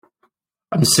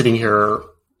I'm sitting here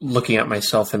looking at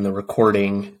myself in the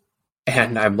recording,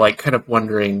 and I'm like kind of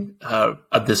wondering,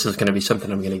 this is going to be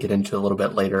something I'm going to get into a little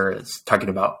bit later, is talking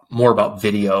about more about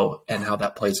video and how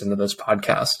that plays into this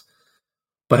podcast.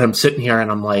 But I'm sitting here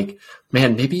and I'm like,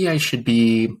 man, maybe I should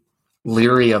be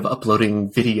leery of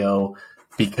uploading video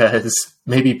because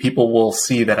maybe people will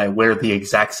see that I wear the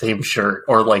exact same shirt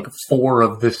or like 4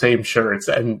 of the same shirts.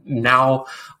 And now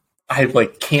I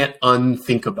like can't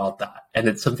unthink about that. And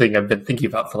it's something I've been thinking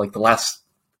about for like the last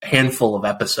handful of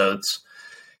episodes.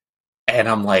 And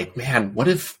I'm like, man,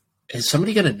 is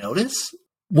somebody going to notice?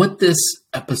 What this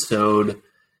episode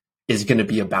is going to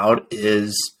be about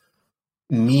is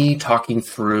me talking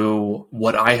through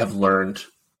what I have learned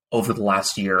over the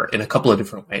last year in a couple of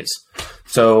different ways.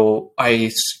 So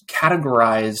I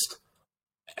categorized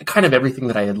kind of everything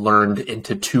that I had learned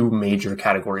into 2 major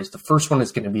categories. The first one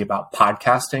is going to be about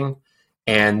podcasting,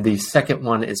 and the second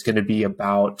one is going to be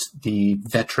about the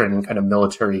veteran kind of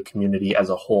military community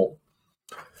as a whole.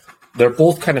 They're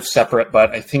both kind of separate,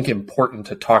 but I think important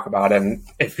to talk about. And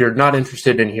if you're not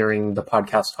interested in hearing the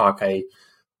podcast talk, I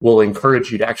will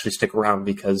encourage you to actually stick around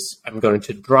because I'm going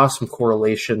to draw some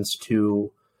correlations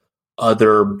to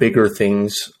other bigger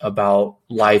things about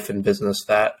life and business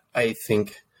that I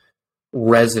think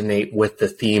resonate with the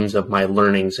themes of my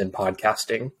learnings in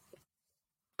podcasting.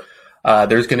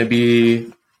 There's going to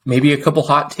be maybe a couple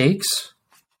hot takes.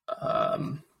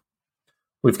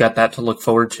 We've got that to look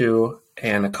forward to,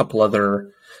 and a couple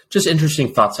other just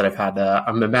interesting thoughts that I've had.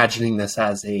 I'm imagining this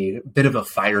as a bit of a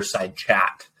fireside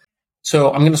chat.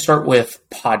 So I'm going to start with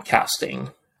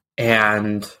podcasting.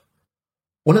 And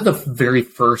one of the very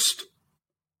first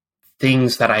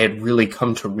things that I had really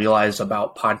come to realize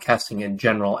about podcasting in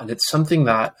general, and it's something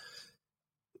that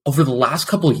over the last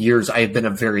couple of years, I have been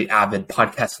a very avid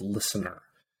podcast listener,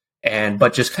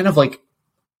 but just kind of like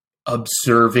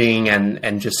observing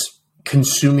and just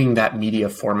consuming that media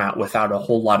format without a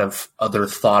whole lot of other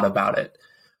thought about it.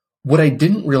 What I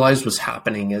didn't realize was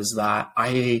happening is that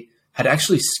I had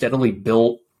actually steadily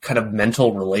built kind of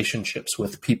mental relationships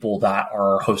with people that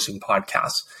are hosting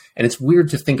podcasts. And it's weird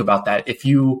to think about that. If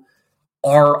you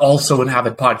are also an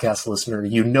avid podcast listener,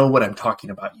 you know what I'm talking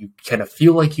about. You kind of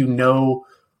feel like you know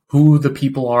who the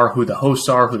people are, who the hosts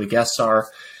are, who the guests are.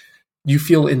 You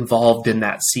feel involved in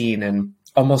that scene and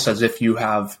almost as if you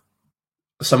have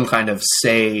some kind of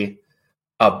say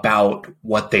about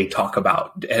what they talk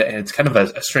about. And it's kind of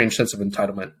a strange sense of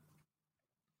entitlement.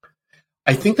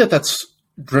 I think that that's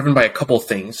driven by a couple of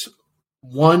things.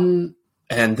 One,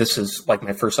 and this is like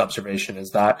my first observation,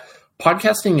 is that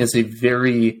podcasting is a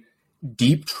very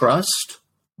deep trust,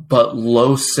 but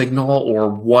low signal or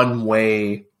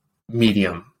one-way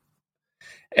medium.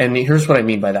 And here's what I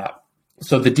mean by that.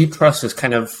 So the deep trust is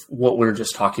kind of what we were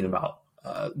just talking about.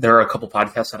 There are a couple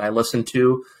podcasts that I listen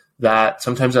to that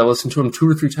sometimes I listen to them 2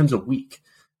 or 3 times a week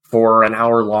for an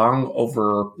hour long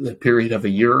over the period of a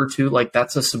year or 2. Like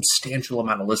that's a substantial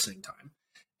amount of listening time.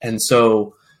 And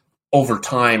so over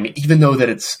time, even though that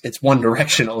it's one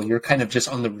directional, you're kind of just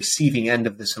on the receiving end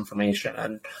of this information.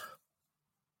 And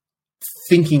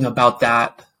thinking about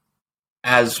that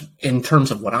as in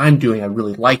terms of what I'm doing, I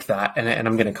really like that. And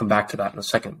I'm going to come back to that in a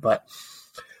second. But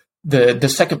the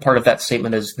second part of that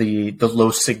statement is the low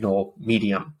signal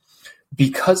medium.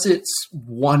 Because it's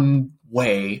one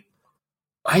way,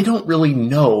 I don't really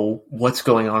know what's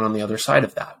going on the other side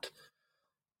of that.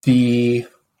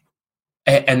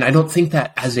 And I don't think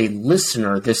that as a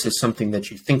listener, this is something that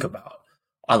you think about.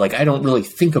 I don't really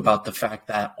think about the fact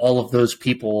that all of those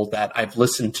people that I've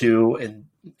listened to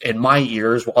in my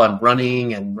ears while I'm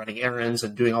running errands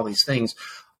and doing all these things,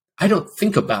 I don't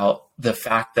think about the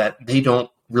fact that they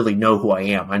don't really know who I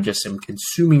am. I just am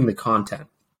consuming the content.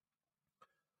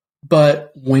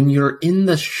 But when you're in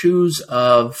the shoes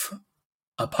of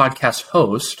a podcast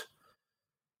host,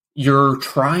 you're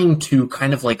trying to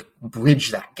kind of like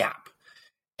bridge that gap.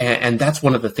 And that's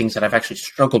one of the things that I've actually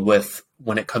struggled with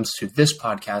when it comes to this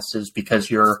podcast is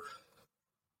because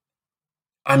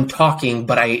I'm talking,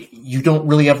 but you don't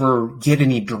really ever get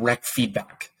any direct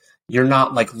feedback. You're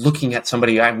not like looking at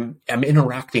somebody. I'm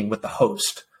interacting with the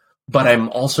host, but I'm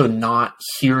also not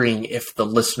hearing if the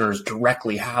listeners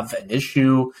directly have an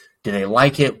issue. Do they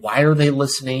like it? Why are they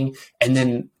listening? And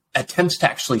then attempts to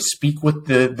actually speak with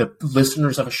the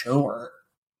listeners of a show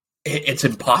it's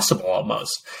impossible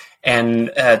almost.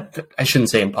 And I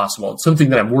shouldn't say impossible. It's something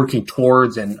that I'm working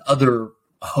towards, and other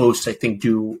hosts, I think,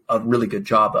 do a really good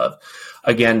job of.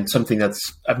 Again, something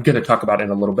I'm going to talk about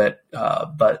in a little bit,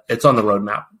 but it's on the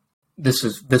roadmap.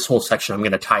 This whole section I'm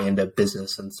going to tie into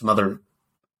business and some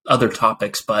other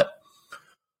topics, but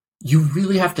you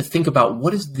really have to think about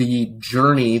what is the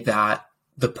journey that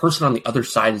the person on the other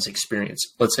side is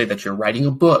experienced. Let's say that you're writing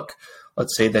a book.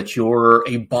 Let's say that you're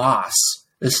a boss.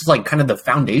 This is like kind of the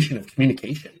foundation of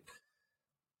communication.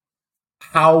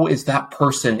 How is that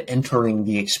person entering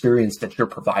the experience that you're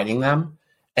providing them?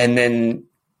 And then,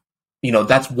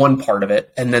 that's one part of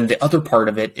it. And then the other part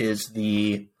of it is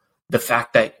the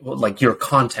fact that like your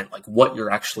content, like what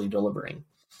you're actually delivering.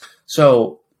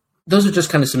 So those are just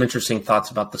kind of some interesting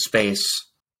thoughts about the space.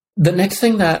 The next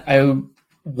thing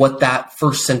what that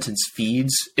first sentence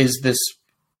feeds is this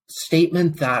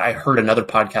statement that I heard another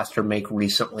podcaster make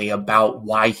recently about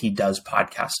why he does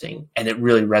podcasting. And it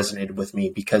really resonated with me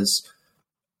because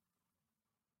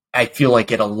I feel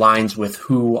like it aligns with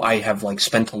who I have like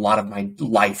spent a lot of my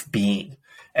life being.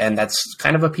 And that's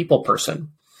kind of a people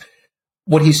person.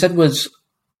 What he said was,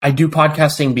 I do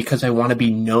podcasting because I want to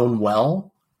be known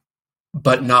well,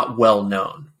 but not well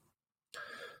known.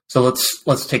 So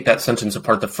let's take that sentence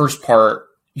apart. The first part,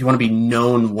 you want to be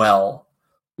known well.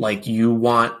 Like you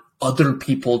want other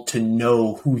people to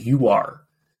know who you are.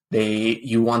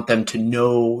 You want them to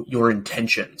know your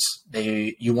intentions.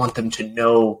 You want them to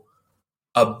know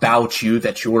about you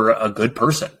that you're a good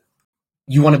person.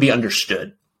 You want to be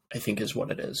understood, I think is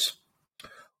what it is.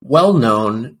 Well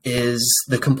known is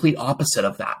the complete opposite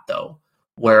of that, though,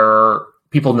 where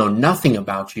people know nothing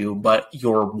about you, but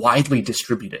you're widely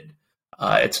distributed.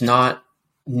 It's not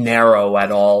narrow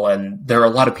at all, and there are a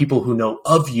lot of people who know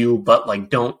of you, but like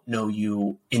don't know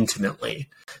you intimately.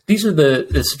 This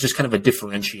is just kind of a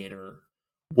differentiator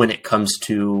when it comes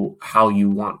to how you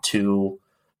want to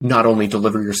not only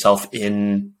deliver yourself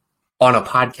on a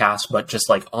podcast, but just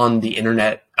like on the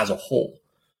internet as a whole.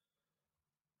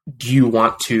 Do you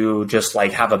want to just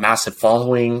like have a massive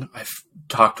following? I've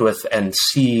talked with and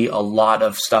see a lot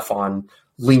of stuff on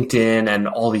LinkedIn and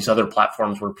all these other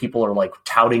platforms where people are like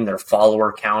touting their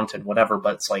follower count and whatever,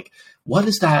 but it's like, what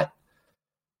is that?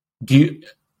 Do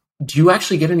you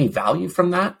actually get any value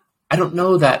from that? I don't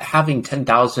know that having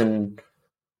 10,000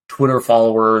 Twitter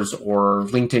followers or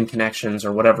LinkedIn connections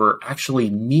or whatever actually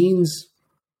means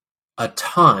a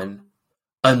ton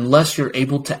unless you're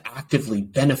able to actively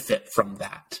benefit from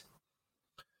that.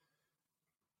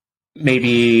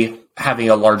 Maybe having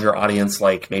a larger audience,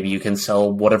 like maybe you can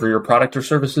sell whatever your product or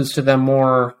services to them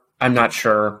more. I'm not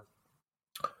sure.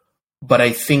 But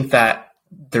I think that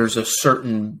there's a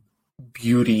certain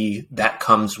beauty that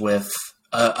comes with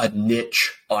a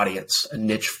niche audience, a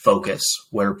niche focus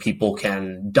where people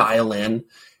can dial in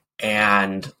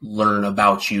and learn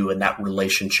about you, and that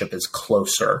relationship is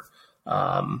closer.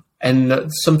 And a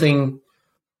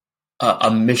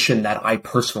mission that I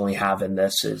personally have in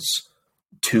this is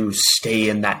to stay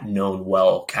in that known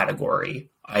well category.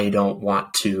 I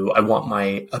want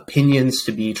my opinions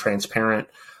to be transparent.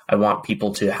 I want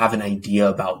people to have an idea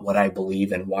about what I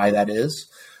believe and why that is.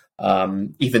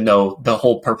 Even though the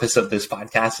whole purpose of this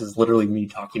podcast is literally me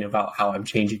talking about how I'm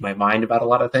changing my mind about a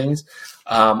lot of things.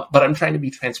 But I'm trying to be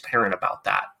transparent about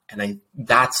that. And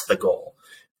that's the goal.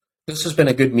 This has been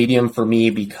a good medium for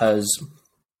me because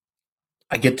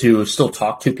I get to still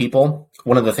talk to people.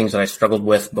 One of the things that I struggled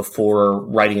with before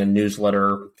writing a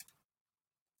newsletter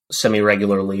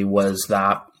semi-regularly was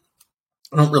that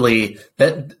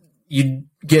that you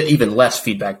get even less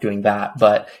feedback doing that,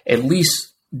 but at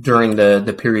least during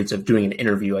the periods of doing an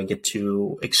interview, I get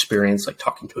to experience like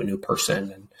talking to a new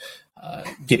person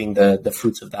and getting the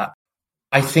fruits of that.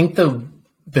 I think the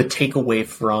takeaway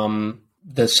from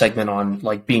the segment on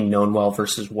like being known well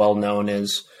versus well known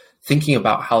is thinking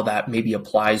about how that maybe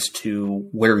applies to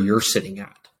where you're sitting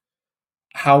at.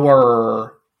 How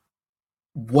are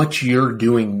what you're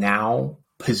doing now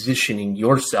positioning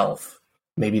yourself?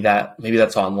 Maybe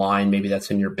that's online, maybe that's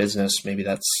in your business, maybe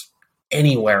that's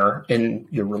anywhere in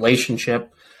your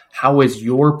relationship. How is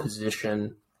your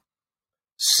position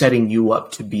setting you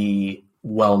up to be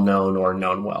well known or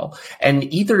known well? And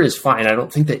either is fine. I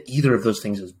don't think that either of those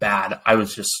things is bad. I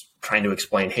was just trying to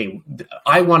explain, hey,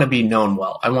 I want to be known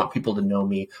well. I want people to know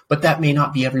me, but that may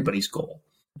not be everybody's goal.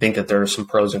 I think that there are some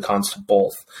pros and cons to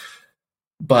both.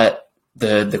 But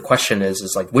the question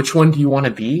is like, which one do you want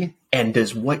to be? And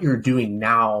does what you're doing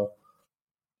now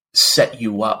set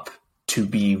you up to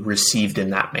be received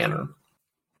in that manner?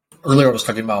 Earlier, I was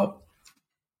talking about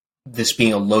this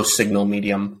being a low signal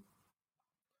medium.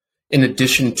 In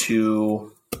addition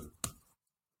to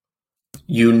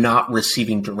you not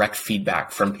receiving direct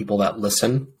feedback from people that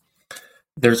listen,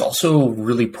 there's also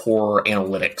really poor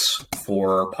analytics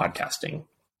for podcasting.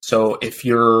 So if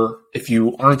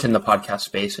you aren't in the podcast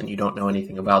space and you don't know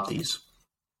anything about these,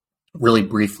 really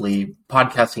briefly,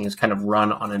 podcasting is kind of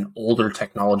run on an older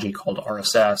technology called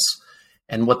RSS.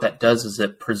 And what that does is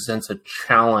it presents a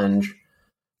challenge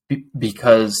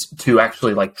because to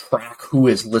actually like track who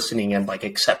is listening and like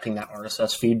accepting that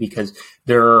RSS feed, because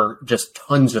there are just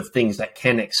tons of things that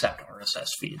can accept RSS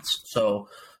feeds. So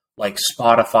like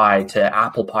Spotify to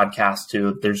Apple Podcasts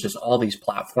to, there's just all these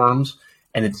platforms,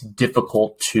 and it's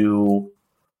difficult to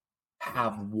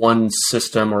have one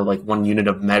system or like one unit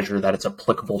of measure that it's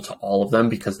applicable to all of them,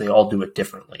 because they all do it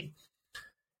differently.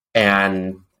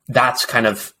 And that's kind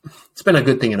of, it's been a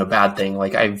good thing and a bad thing.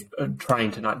 Like I've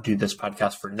trying to not do this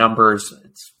podcast for numbers.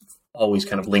 It's always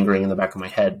kind of lingering in the back of my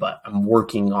head, but I'm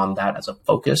working on that as a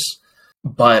focus.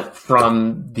 But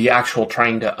from the actual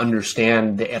trying to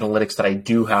understand the analytics that I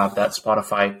do have that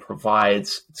Spotify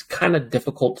provides, it's kind of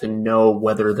difficult to know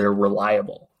whether they're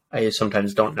reliable. I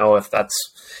sometimes don't know if that's,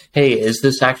 hey, is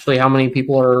this actually how many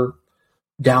people are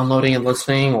downloading and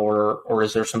listening, or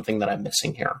is there something that I'm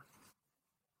missing here?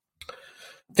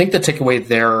 I think the takeaway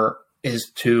there is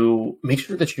to make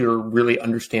sure that you really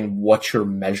understand what you're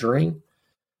measuring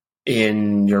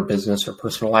in your business or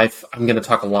personal life. I'm going to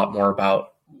talk a lot more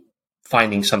about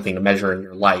finding something to measure in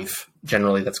your life.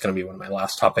 Generally, that's going to be one of my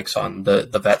last topics on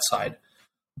the vet side.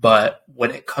 But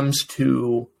when it comes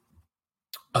to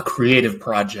a creative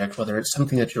project, whether it's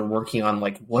something that you're working on,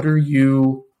 like what are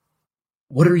you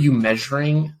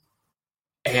measuring?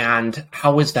 And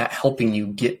how is that helping you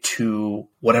get to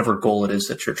whatever goal it is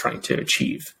that you're trying to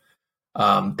achieve?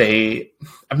 I'm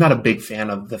not a big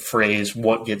fan of the phrase,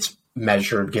 what gets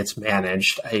measured gets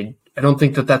managed. I don't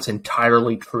think that that's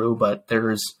entirely true, but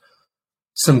there's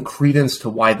some credence to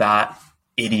why that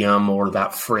idiom or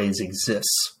that phrase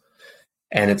exists.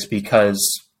 And it's because,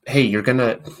 hey,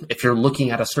 if you're looking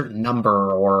at a certain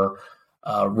number or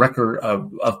a record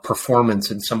of performance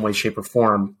in some way, shape, or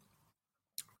form,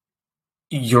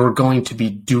 you're going to be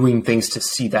doing things to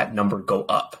see that number go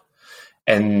up.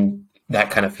 And that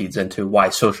kind of feeds into why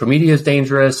social media is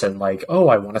dangerous and like, oh,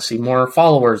 I want to see more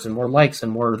followers and more likes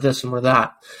and more this and more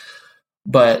that.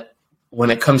 But when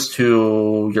it comes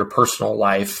to your personal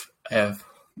life,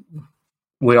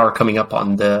 we are coming up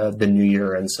on the new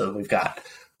year. And so we've got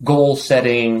goal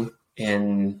setting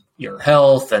in your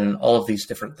health and all of these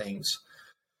different things.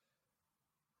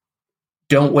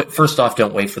 First off,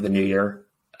 don't wait for the new year.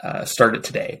 Start it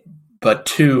today. But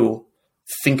 2,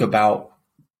 think about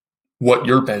what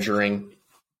you're measuring.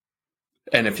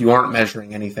 And if you aren't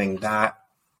measuring anything, that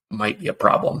might be a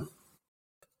problem.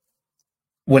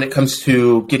 When it comes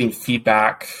to getting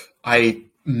feedback, I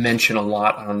mention a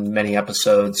lot on many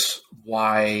episodes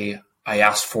why I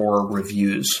ask for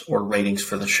reviews or ratings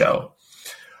for the show.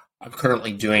 I'm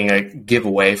currently doing a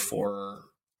giveaway for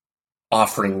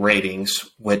offering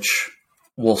ratings, which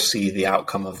we'll see the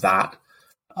outcome of that.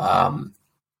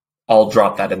 I'll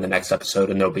drop that in the next episode,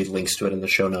 and there'll be links to it in the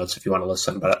show notes if you want to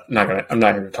listen, but I'm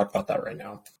not here to talk about that right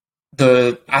now.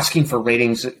 The asking for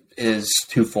ratings is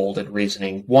twofold in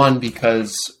reasoning. One,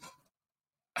 because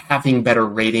having better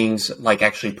ratings like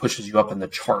actually pushes you up in the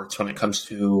charts when it comes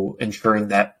to ensuring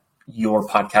that your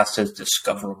podcast is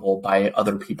discoverable by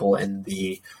other people in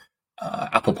the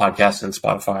Apple Podcasts and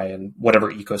Spotify and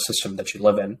whatever ecosystem that you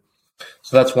live in.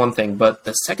 So that's one thing. But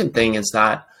the second thing is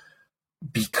that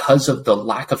because of the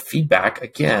lack of feedback,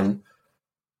 again,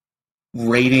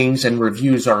 ratings and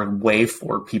reviews are a way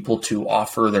for people to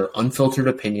offer their unfiltered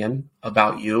opinion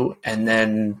about you. And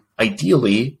then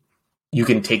ideally, you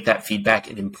can take that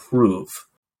feedback and improve.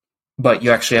 But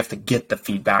you actually have to get the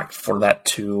feedback for that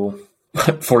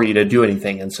for you to do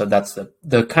anything. And so that's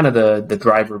the kind of the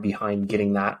driver behind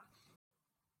getting that.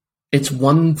 It's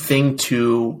one thing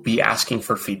to be asking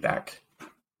for feedback.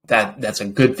 That's a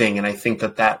good thing. And I think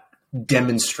that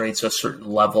demonstrates a certain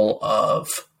level of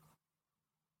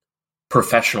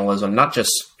professionalism, not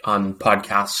just on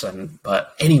podcasts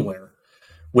but anywhere.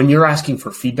 When you're asking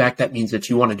for feedback, that means that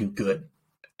you want to do good.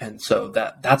 And so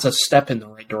that's a step in the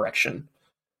right direction.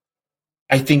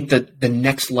 I think that the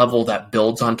next level that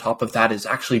builds on top of that is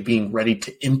actually being ready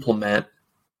to implement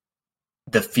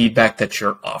the feedback that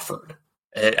you're offered.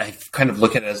 I kind of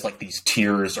look at it as like these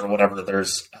tiers or whatever.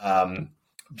 There's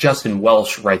Justin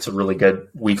Welsh writes a really good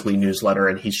weekly newsletter,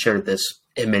 and he shared this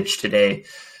image today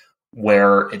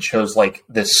where it shows like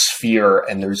this sphere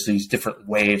and there's these different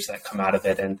waves that come out of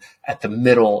it. And at the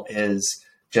middle is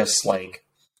just like,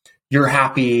 you're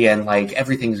happy and like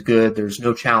everything's good. There's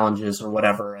no challenges or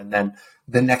whatever. And then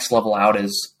the next level out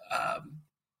is,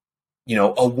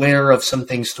 aware of some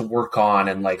things to work on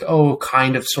and like, oh,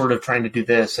 kind of sort of trying to do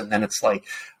this. And then it's like,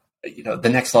 the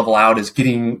next level out is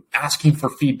asking for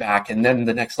feedback. And then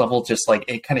the next level, just like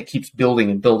it kind of keeps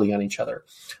building and building on each other.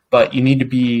 But you need to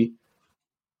be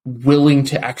willing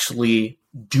to actually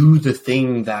do the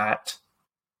thing that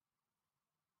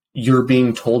you're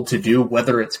being told to do,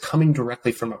 whether it's coming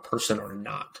directly from a person or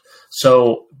not.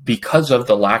 So because of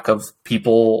the lack of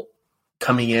people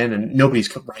coming in and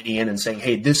nobody's writing in and saying,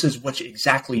 hey, this is what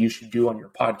exactly you should do on your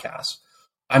podcast,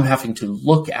 I'm having to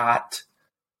look at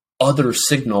other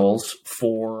signals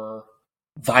for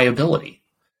viability.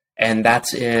 And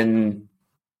that's in,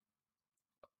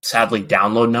 sadly,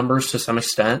 download numbers to some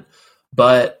extent,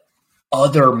 but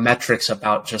other metrics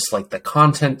about just like the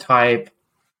content type.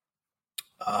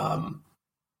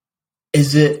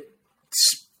 Is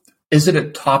it a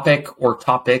topic or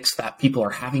topics that people are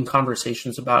having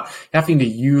conversations about, having to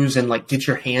use and like get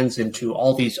your hands into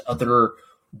all these other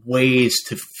ways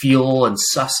to feel and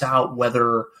suss out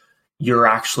whether you're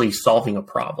actually solving a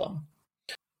problem.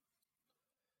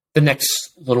 The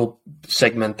next little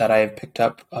segment that I have picked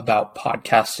up about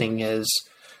podcasting is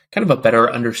kind of a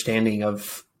better understanding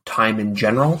of time in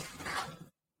general.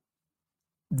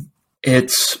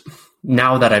 It's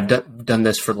now that I've done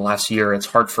this for the last year, it's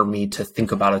hard for me to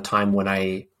think about a time when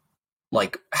I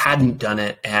like hadn't done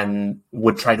it and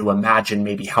would try to imagine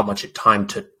maybe how much time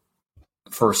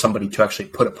for somebody to actually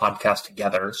put a podcast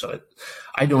together. So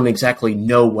I don't exactly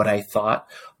know what I thought,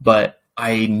 but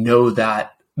I know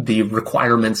that the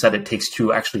requirements that it takes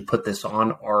to actually put this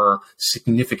on are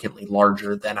significantly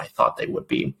larger than I thought they would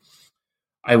be.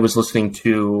 I was listening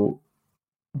to,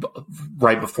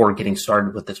 right before getting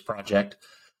started with this project,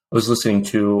 I was listening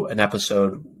to an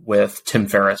episode with Tim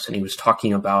Ferriss, and he was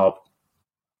talking about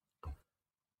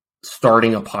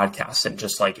starting a podcast and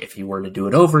just like if you were to do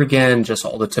it over again, just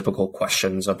all the typical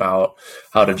questions about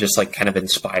how to just like kind of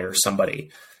inspire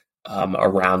somebody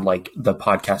around like the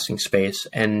podcasting space.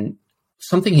 And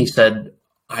something he said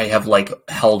I have like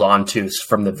held on to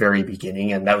from the very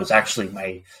beginning, and that was actually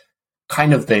my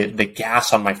kind of the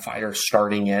gas on my fire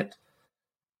starting it,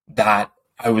 that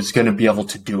I was going to be able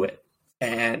to do it.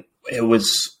 And it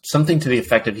was something to the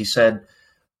effect of, he said,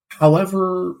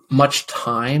 however much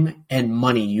time and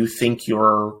money you think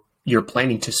you're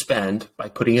planning to spend by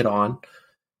putting it on,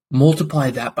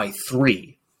 multiply that by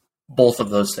 3, both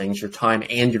of those things, your time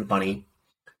and your money,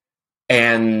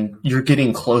 and you're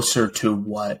getting closer to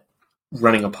what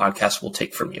running a podcast will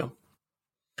take from you.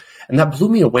 And that blew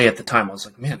me away at the time. I was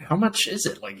like, man, how much is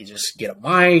it? Like, you just get a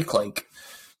mic, like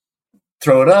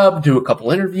throw it up, do a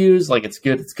couple interviews, like it's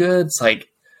good. It's like,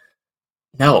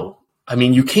 no, I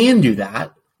mean, you can do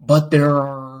that, but there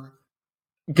are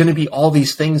going to be all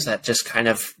these things that just kind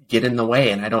of get in the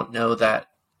way. And I don't know that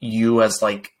you as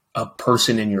like a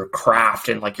person in your craft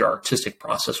and like your artistic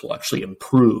process will actually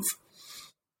improve.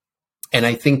 And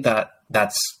I think that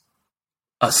that's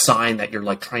a sign that you're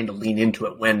like trying to lean into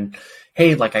it when,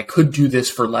 hey, like I could do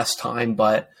this for less time,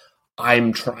 but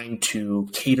I'm trying to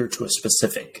cater to a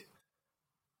specific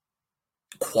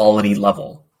quality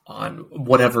level on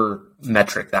whatever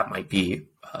metric that might be.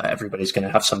 Everybody's going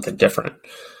to have something different,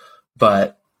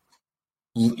 but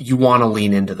you want to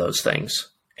lean into those things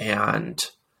and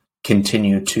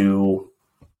continue to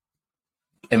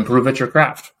improve at your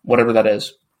craft, whatever that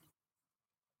is.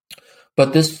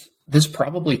 But this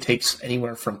probably takes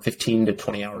anywhere from 15 to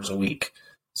 20 hours a week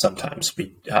sometimes.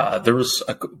 There was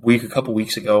a couple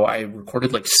weeks ago, I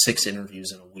recorded like 6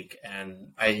 interviews in a week,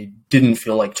 and I didn't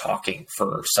feel like talking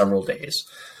for several days.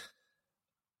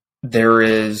 There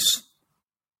is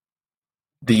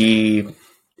the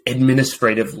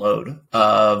administrative load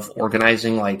of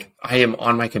organizing. Like, I am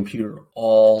on my computer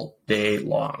all day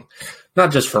long,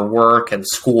 not just for work and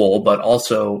school, but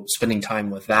also spending time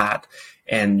with that.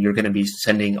 And you're going to be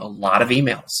sending a lot of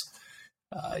emails.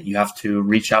 You have to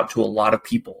reach out to a lot of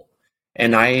people.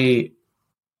 And I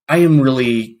am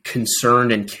really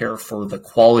concerned and care for the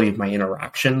quality of my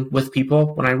interaction with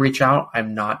people when I reach out.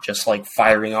 I'm not just like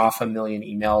firing off a million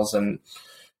emails and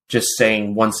just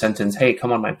saying one sentence, hey,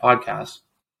 come on my podcast.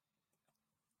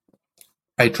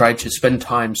 I try to spend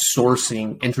time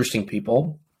sourcing interesting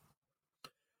people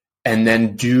and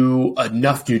then do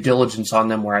enough due diligence on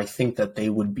them where I think that they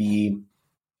would be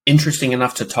interesting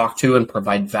enough to talk to and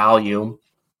provide value,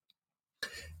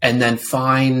 and then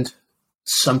find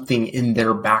something in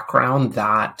their background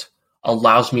that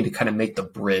allows me to kind of make the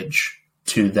bridge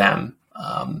to them.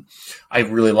 I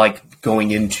really like going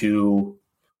into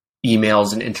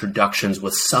emails and introductions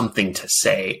with something to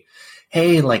say.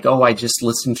 Hey, like, oh, I just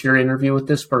listened to your interview with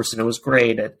this person. It was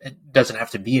great. It doesn't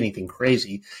have to be anything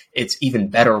crazy. It's even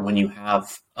better when you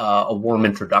have a warm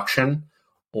introduction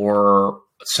or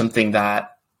something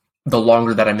that the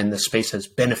longer that I'm in this space has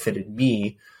benefited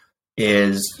me,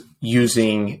 is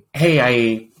using,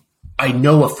 hey, I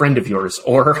know a friend of yours,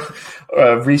 or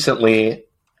recently,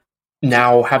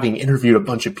 now having interviewed a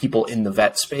bunch of people in the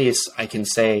vet space, I can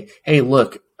say, hey,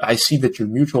 look, I see that you're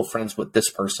mutual friends with this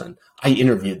person. I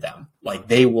interviewed them. Like,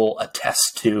 they will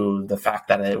attest to the fact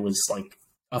that it was like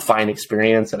a fine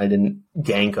experience and I didn't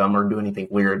gank them or do anything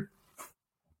weird.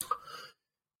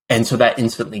 And so that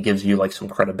instantly gives you like some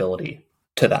credibility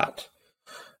to that.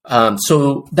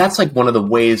 So that's like one of the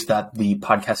ways that the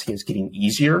podcasting is getting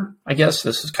easier. I guess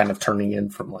this is kind of turning in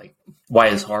from like why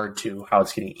it's hard to how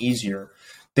it's getting easier.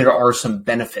 There are some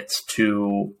benefits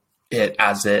to it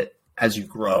as you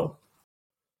grow.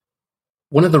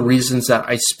 One of the reasons that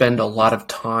I spend a lot of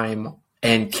time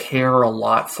and care a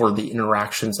lot for the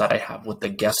interactions that I have with the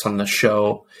guests on the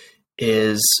show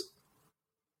is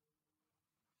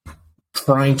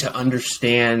trying to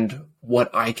understand what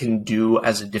I can do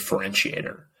as a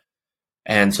differentiator.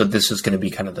 And so this is going to be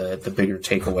kind of the bigger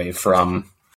takeaway from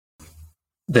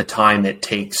the time it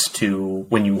takes to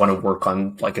when you want to work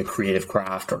on like a creative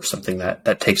craft or something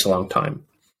that takes a long time,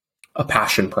 a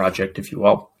passion project, if you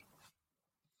will.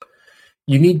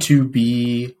 You need to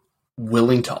be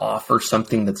willing to offer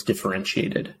something that's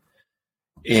differentiated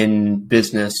in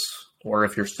business, or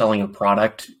if you're selling a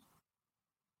product.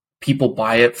 People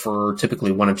buy it for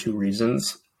typically one of two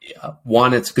reasons.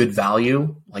 One, it's good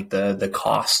value, like the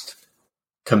cost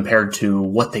compared to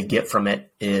what they get from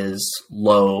it is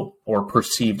low or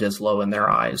perceived as low in their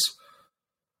eyes.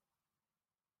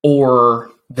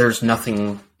 Or there's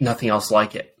nothing else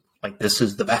like it. Like, this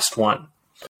is the best one.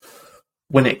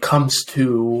 When it comes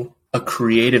to a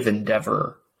creative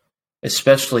endeavor,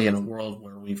 especially in a world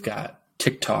where we've got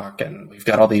TikTok and we've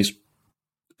got all these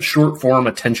short form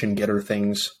attention getter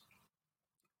things,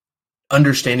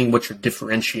 understanding what your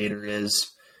differentiator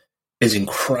is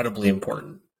incredibly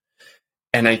important.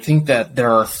 And I think that there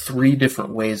are 3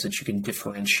 different ways that you can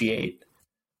differentiate,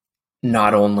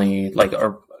 not only like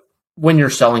when you're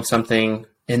selling something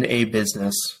in a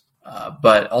business,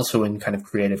 but also in kind of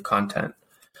creative content.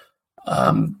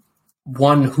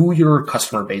 One, who your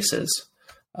customer base is.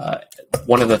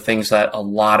 One of the things that a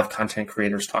lot of content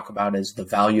creators talk about is the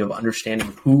value of understanding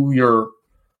who you're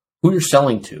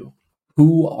selling to.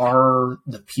 Who are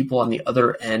the people on the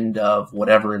other end of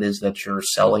whatever it is that you're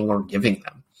selling or giving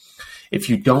them? If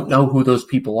you don't know who those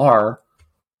people are,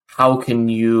 how can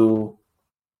you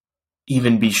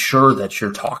even be sure that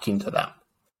you're talking to them?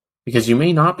 Because you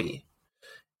may not be.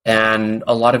 And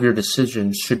a lot of your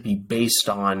decisions should be based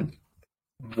on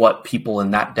what people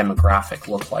in that demographic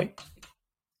look like.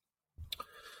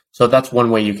 So that's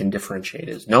one way you can differentiate,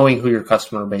 is knowing who your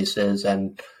customer base is,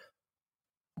 and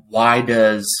why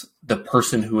does the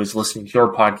person who is listening to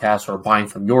your podcast or buying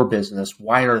from your business,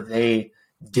 why are they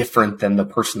different than the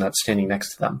person that's standing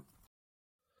next to them?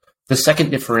 The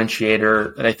second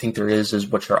differentiator that I think there is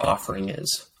what your offering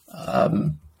is.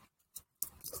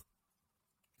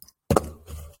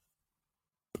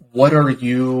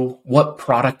 What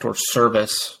product or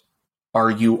service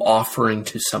are you offering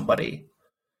to somebody?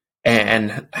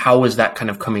 And how is that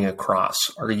kind of coming across?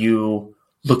 Are you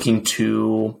looking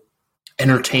to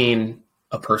entertain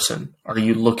a person? Are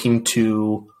you looking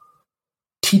to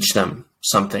teach them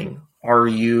something? Are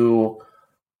you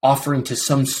offering to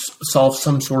solve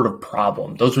some sort of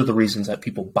problem? Those are the reasons that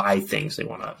people buy things. They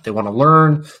want to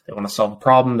learn, they want to solve a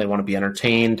problem, they want to be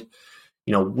entertained.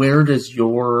 Where does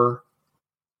your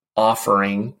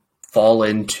offering fall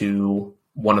into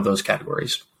one of those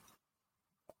categories?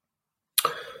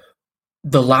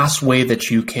 The last way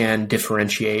that you can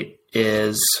differentiate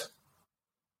is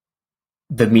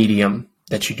the medium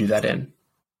that you do that in.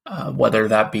 Whether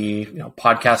that be,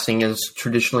 podcasting is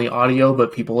traditionally audio,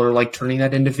 but people are like turning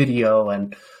that into video.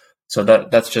 And so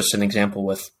that's just an example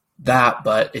with that.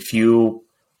 But if you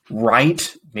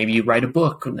maybe you write a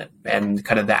book, and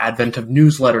kind of the advent of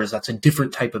newsletters, that's a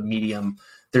different type of medium.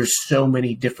 There's so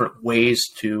many different ways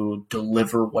to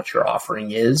deliver what your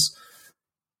offering is.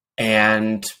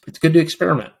 And it's good to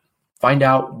experiment. Find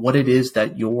out what it is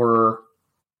that your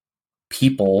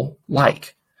people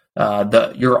like.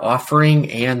 Your offering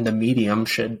and the medium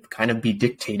should kind of be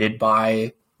dictated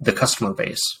by the customer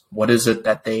base. What is it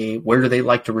that where do they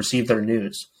like to receive their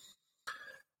news? I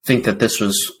think that this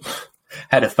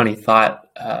had a funny thought,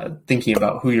 thinking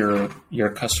about who your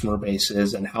customer base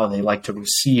is and how they like to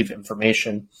receive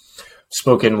information.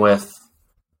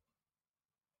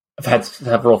 I've had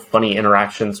several funny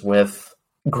interactions with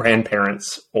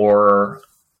grandparents or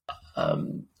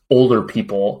older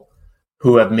people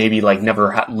who have maybe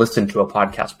never listened to a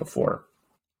podcast before.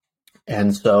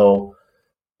 And so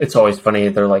it's always funny.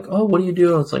 They're like, "Oh, what do you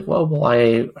do?" It's like, well,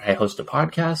 I host a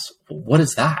podcast. What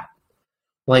is that?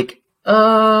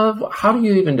 How do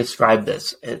you even describe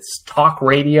this? It's talk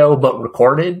radio, but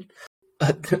recorded.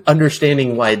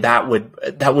 Understanding why that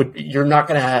would, you're not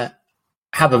going to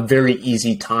have a very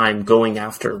easy time going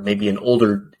after maybe an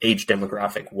older age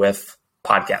demographic with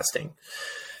podcasting.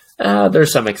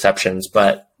 There's some exceptions,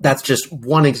 but that's just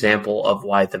one example of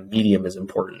why the medium is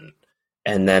important.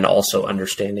 And then also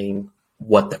understanding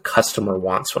what the customer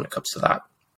wants when it comes to that.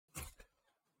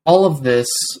 All of this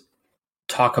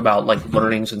talk about like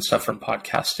learnings and stuff from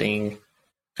podcasting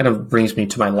kind of brings me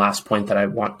to my last point that I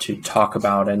want to talk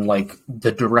about, and like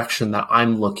the direction that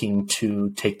I'm looking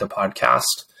to take the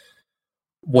podcast,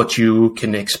 what you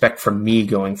can expect from me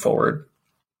going forward.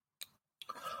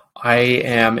 I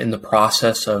am in the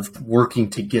process of working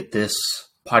to get this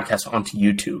podcast onto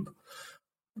YouTube.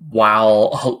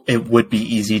 While it would be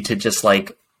easy to just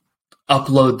like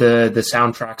upload the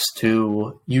soundtracks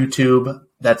to YouTube,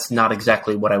 that's not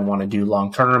exactly what I want to do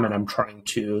long term, and I'm trying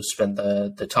to spend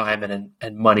the time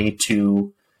and money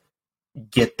to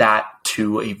get that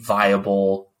to a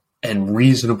viable and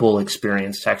reasonable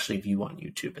experience to actually view on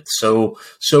YouTube. It's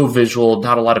so visual.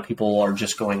 Not a lot of people are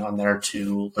just going on there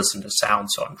to listen to sound,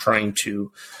 so I'm trying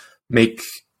to make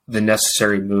the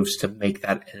necessary moves to make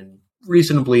that a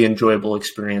reasonably enjoyable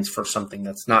experience for something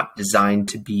that's not designed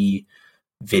to be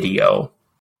video.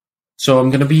 So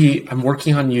I'm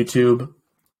working on YouTube.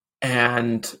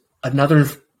 And another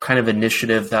kind of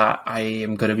initiative that I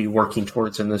am going to be working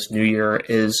towards in this new year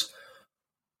is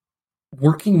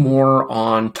working more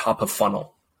on top of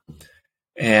funnel.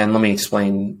 And let me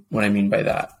explain what I mean by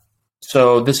that.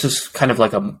 So this is kind of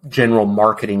like a general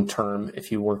marketing term.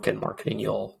 If you work in marketing,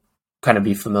 you'll kind of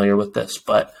be familiar with this.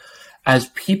 But as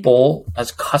people,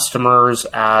 as customers,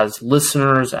 as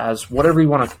listeners, as whatever you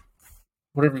want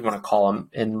to call them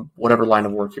in whatever line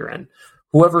of work you're in,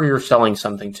 whoever you're selling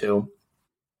something to,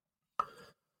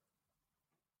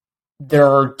 there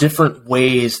are different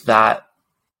ways that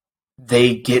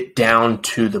they get down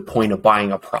to the point of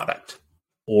buying a product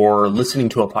or listening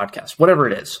to a podcast, whatever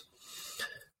it is.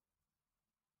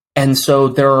 And so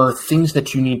there are things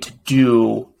that you need to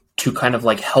do to kind of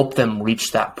like help them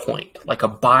reach that point. Like a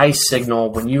buy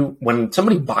signal, when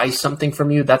somebody buys something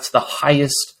from you, that's the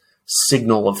highest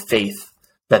signal of faith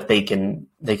that they can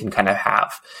kind of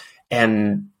have.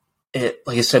 And it,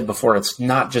 like I said before, it's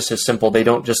not just as simple. They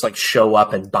don't just like show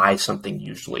up and buy something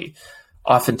usually.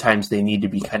 Oftentimes they need to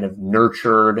be kind of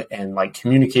nurtured and like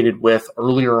communicated with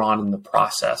earlier on in the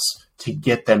process to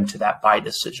get them to that buy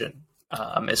decision,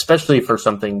 especially for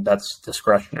something that's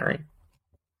discretionary.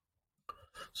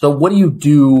 So what do you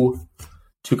do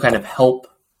to kind of help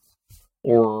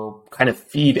or kind of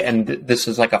feed? And this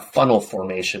is like a funnel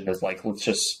formation. Is like, let's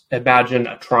just imagine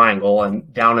a triangle,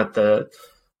 and down at an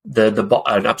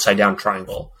upside down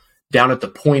triangle. Down at the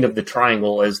point of the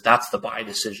triangle that's the buy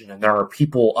decision. And there are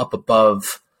people up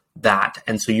above that.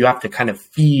 And so you have to kind of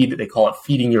feed, they call it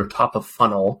feeding your top of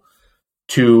funnel,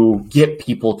 to get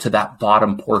people to that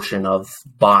bottom portion of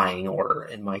buying, or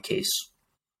in my case,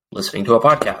 listening to a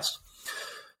podcast.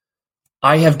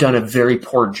 I have done a very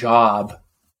poor job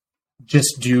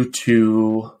just due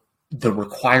to the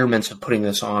requirements of putting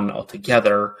this on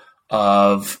altogether,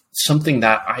 of something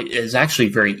that is actually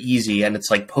very easy, and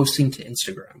it's like posting to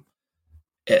Instagram.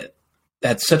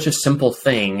 That's such a simple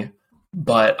thing,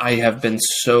 but I have been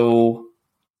so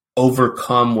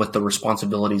overcome with the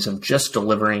responsibilities of just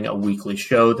delivering a weekly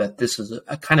show that this is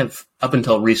a kind of, up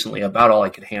until recently, about all I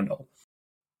could handle.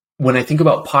 When I think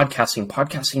about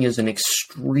podcasting is an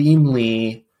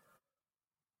extremely,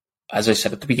 as I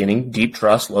said at the beginning, deep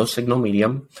trust, low signal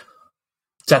medium.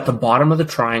 It's at the bottom of the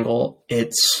triangle.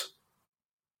 It's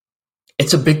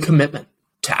a big commitment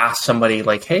to ask somebody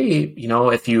like, hey,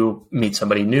 if you meet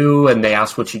somebody new and they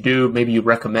ask what you do, maybe you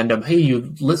recommend them, hey,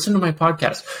 you listen to my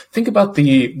podcast. Think about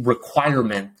the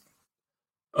requirement.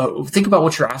 Think about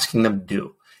what you're asking them to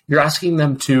do. You're asking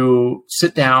them to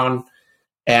sit down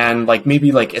and maybe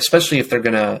especially if they're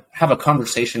going to have a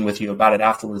conversation with you about it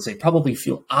afterwards, they probably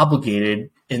feel obligated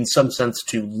in some sense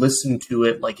to listen to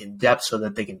it in depth so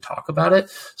that they can talk about it.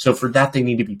 So for that, they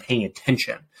need to be paying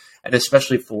attention. And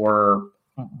especially for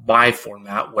my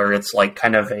format, where it's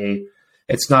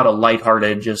it's not a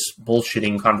lighthearted, just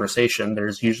bullshitting conversation.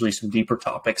 There's usually some deeper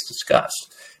topics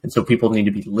discussed. And so people need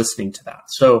to be listening to that.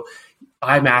 So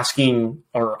I'm asking,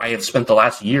 or I have spent the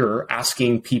last year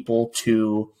asking people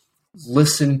to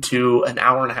listen to an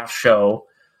hour and a half show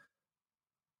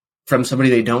from somebody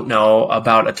they don't know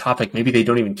about a topic maybe they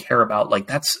don't even care about.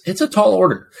 It's a tall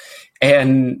order.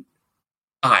 And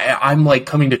I'm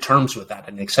coming to terms with that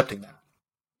and accepting that.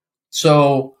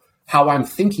 So how I'm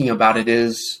thinking about it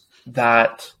is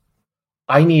that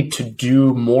I need to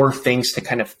do more things to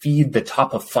kind of feed the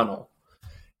top of funnel.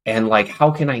 And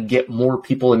how can I get more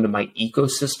people into my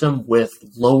ecosystem with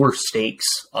lower stakes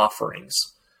offerings?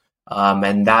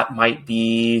 And that might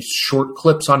be short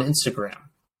clips on Instagram.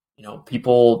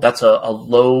 People, that's a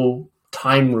low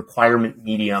time requirement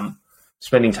medium,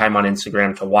 spending time on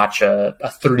Instagram to watch a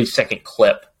 30-second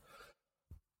clip.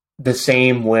 The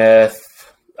same with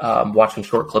watching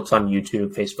short clips on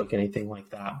YouTube, Facebook, anything like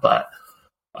that. But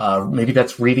maybe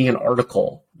that's reading an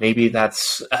article. Maybe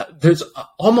that's, there's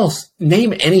almost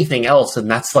name anything else, and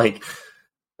that's like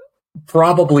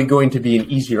probably going to be an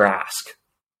easier ask.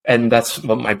 And that's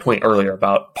what my point earlier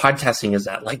about podcasting is,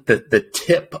 that like the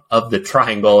tip of the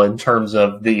triangle in terms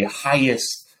of the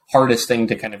hardest thing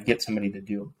to kind of get somebody to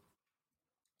do.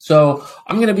 So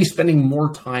I'm going to be spending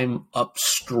more time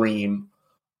upstream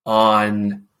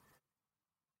on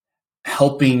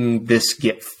helping this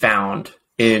get found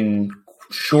in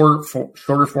shorter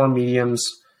form mediums,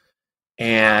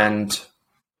 and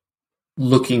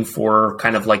looking for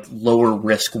kind of like lower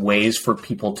risk ways for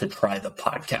people to try the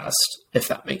podcast, if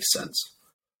that makes sense.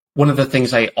 One of the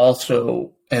things I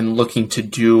also am looking to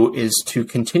do is to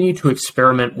continue to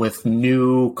experiment with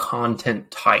new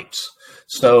content types.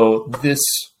 So this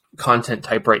content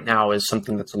type right now is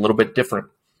something that's a little bit different.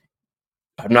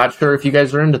 I'm not sure if you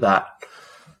guys are into that.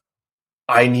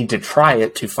 I need to try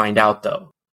it to find out, though.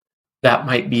 That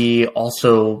might be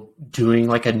also doing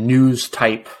like a news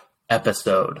type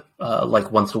episode,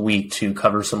 like once a week, to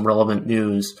cover some relevant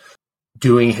news,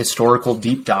 doing historical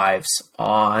deep dives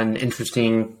on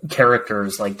interesting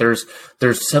characters. Like there's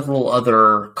several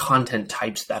other content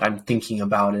types that I'm thinking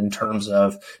about in terms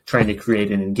of trying to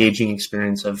create an engaging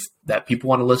experience that people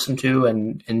want to listen to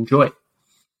and enjoy.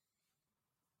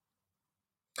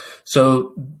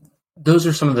 So those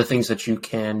are some of the things that you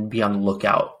can be on the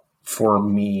lookout for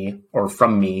me or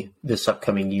from me this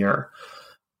upcoming year.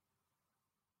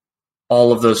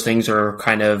 All of those things are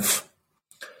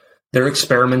they're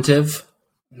experimentative.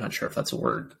 I'm not sure if that's a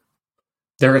word.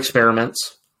 They're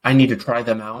experiments. I need to try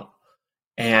them out,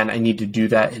 and I need to do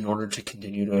that in order to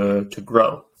continue to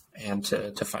grow and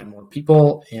to find more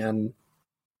people. And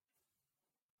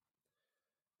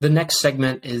the next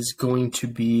segment is going to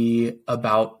be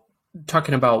about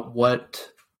talking about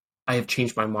what I have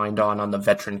changed my mind on the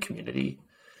veteran community.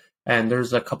 And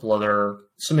there's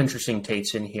some interesting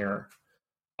takes in here.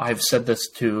 I've said this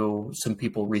to some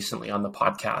people recently on the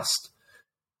podcast,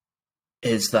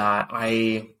 is that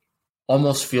I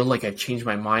almost feel like I've changed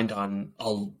my mind on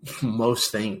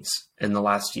most things in the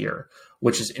last year,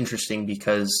 which is interesting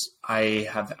because I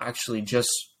have actually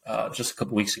just a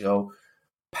couple weeks ago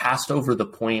passed over the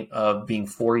point of being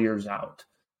 4 years out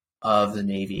of the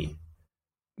Navy,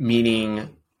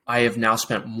 meaning I have now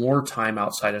spent more time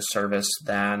outside of service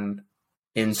than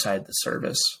inside the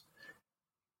service.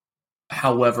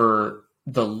 However,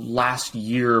 the last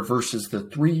year versus the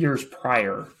 3 years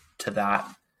prior to that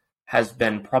has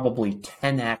been probably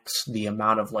 10x the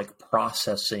amount of like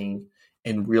processing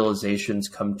and realizations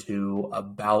come to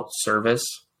about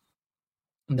service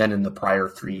than in the prior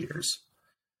 3 years.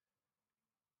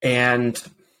 And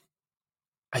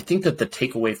I think that the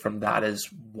takeaway from that is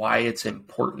why it's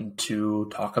important to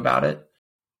talk about it,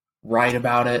 write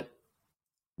about it,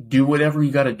 do whatever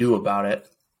you got to do about it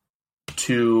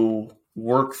to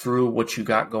work through what you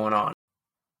got going on.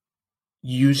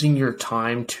 Using your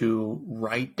time to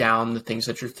write down the things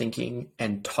that you're thinking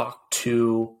and talk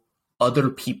to other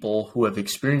people who have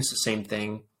experienced the same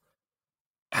thing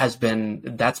that's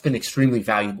been extremely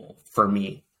valuable for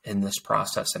me in this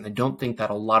process. And I don't think that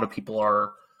a lot of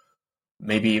people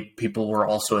maybe people were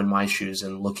also in my shoes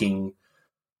and looking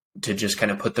to just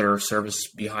kind of put their service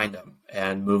behind them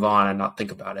and move on and not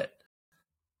think about it.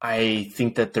 I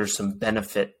think that there's some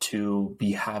benefit to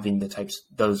be having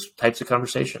those types of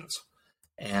conversations.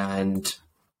 And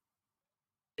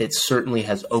it certainly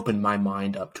has opened my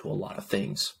mind up to a lot of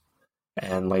things.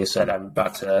 And like I said, I'm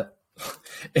about to,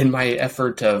 in my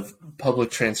effort of public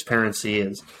transparency,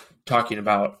 is talking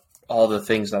about all the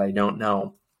things that I don't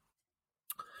know.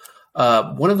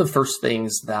 One of the first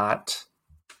things that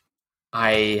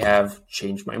I have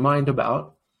changed my mind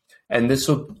about, and this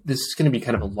is going to be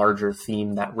kind of a larger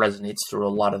theme that resonates through a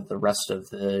lot of the rest of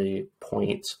the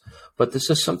points, but this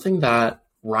is something that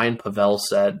Ryan Pavel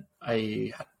said.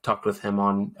 I talked with him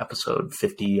on episode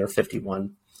 50 or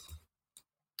 51.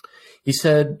 He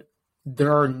said,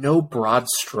 there are no broad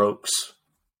strokes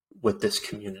with this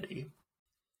community.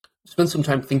 Spent some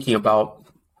time thinking about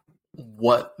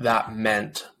what that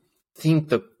meant. I think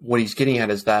that what he's getting at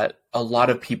is that a lot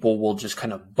of people will just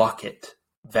kind of bucket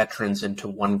veterans into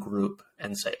one group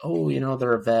and say, oh,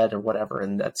 they're a vet or whatever.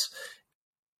 And that's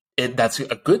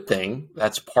a good thing.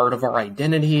 That's part of our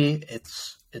identity.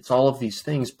 It's all of these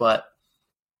things, but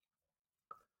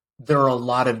there are a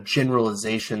lot of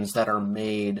generalizations that are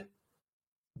made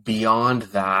beyond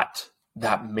that,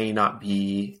 that may not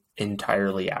be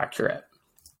entirely accurate.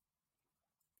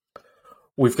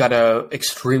 We've got an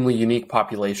extremely unique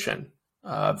population,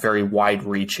 very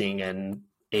wide-reaching in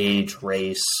age,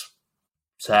 race,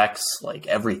 sex, like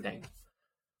everything.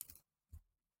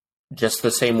 Just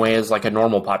the same way as like a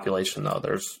normal population, though.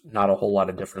 There's not a whole lot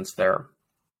of difference there.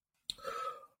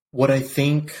 What I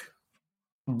think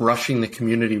brushing the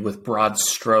community with broad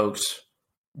strokes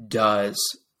does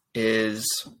is,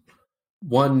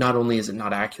 one, not only is it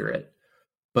not accurate,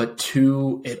 but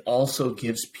two, it also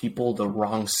gives people the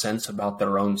wrong sense about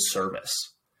their own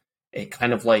service. It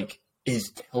kind of like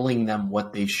is telling them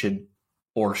what they should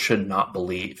or should not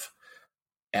believe.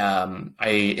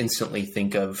 I instantly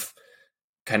think of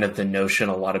kind of the notion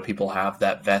a lot of people have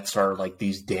that vets are like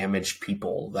these damaged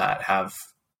people that have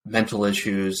mental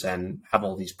issues and have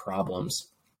all these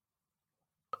problems.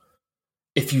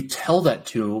 If you tell that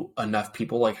to enough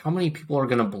people, like how many people are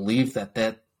going to believe that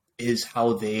that is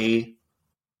how they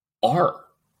are?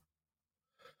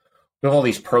 We have all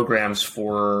these programs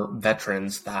for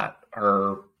veterans that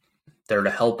are there to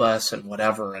help us and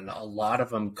whatever, and a lot of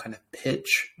them kind of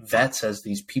pitch vets as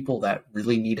these people that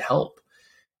really need help.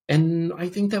 And I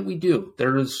think that we do.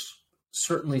 There's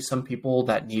certainly some people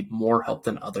that need more help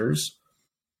than others.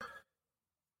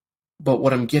 But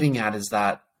what I'm getting at is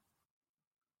that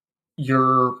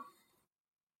you're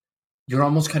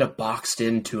almost kind of boxed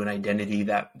into an identity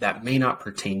that may not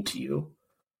pertain to you.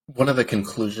 One of the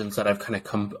conclusions that I've kind of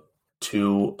come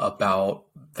to about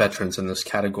veterans in this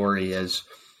category is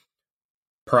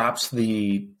perhaps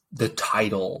the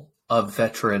title of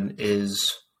veteran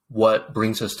is what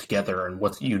brings us together and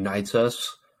what unites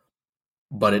us,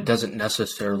 but it doesn't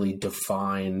necessarily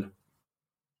define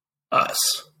us.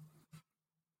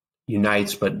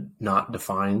 Unites but not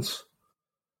defines.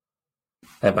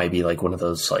 That might be like one of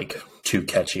those like too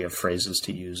catchy of phrases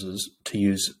to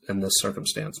use in this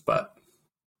circumstance, but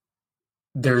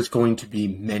there's going to be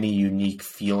many unique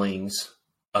feelings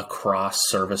across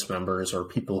service members or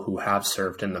people who have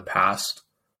served in the past,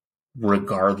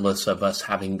 regardless of us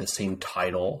having the same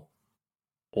title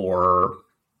or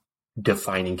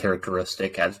defining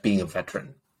characteristic as being a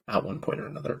veteran at one point or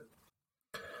another.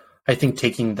 I think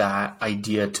taking that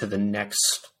idea to the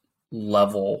next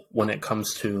level when it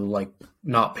comes to like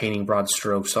not painting broad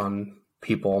strokes on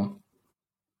people,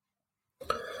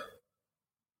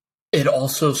 it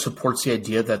also supports the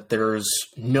idea that there's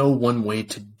no one way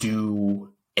to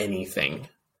do anything.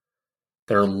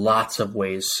 There are lots of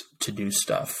ways to do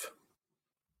stuff.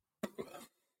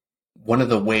 One of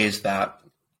the ways that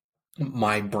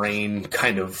my brain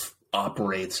kind of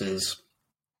operates is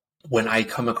when I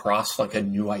come across like a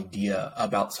new idea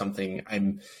about something,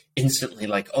 I'm instantly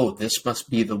like, oh, this must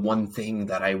be the one thing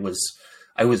that I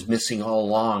was missing all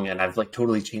along, and I've like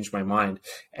totally changed my mind.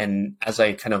 And as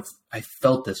I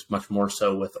felt this much more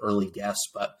so with early guests,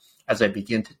 but as I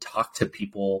begin to talk to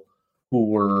people who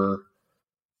were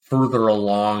further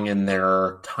along in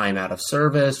their time out of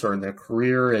service or in their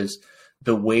career, is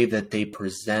the way that they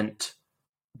present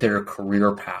their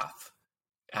career path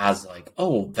as like,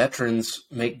 oh, veterans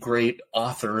make great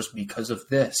authors because of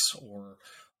this, or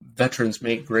veterans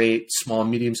make great small,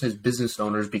 medium-sized business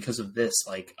owners because of this.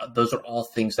 Like, those are all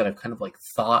things that I've kind of like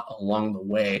thought along the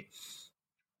way.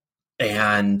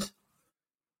 And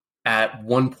at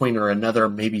one point or another,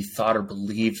 maybe thought or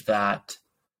believed that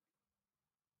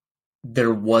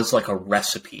there was like a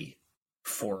recipe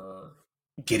for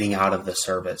getting out of the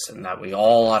service and that we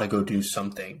all ought to go do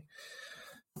something.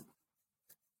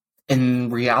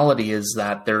 And reality is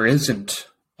that there isn't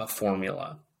a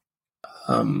formula.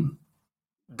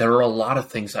 There are a lot of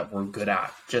things that we're good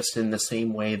at, just in the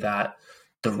same way that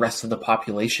the rest of the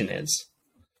population is.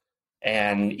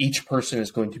 And each person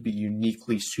is going to be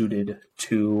uniquely suited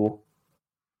to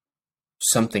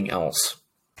something else.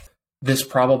 This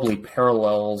probably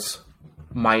parallels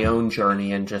my own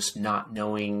journey and just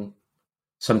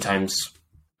sometimes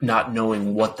not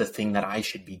knowing what the thing that I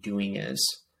should be doing is.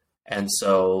 And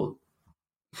so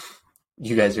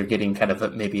you guys are getting kind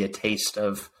of maybe a taste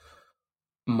of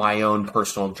my own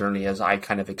personal journey as I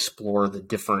kind of explore the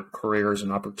different careers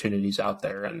and opportunities out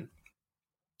there. And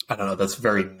I don't know, that's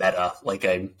very meta. Like,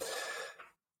 I'm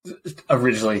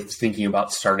originally thinking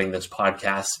about starting this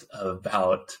podcast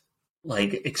about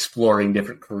like exploring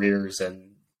different careers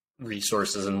and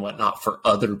resources and whatnot for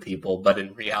other people, but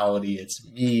in reality, it's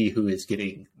me who is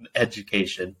getting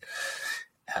education,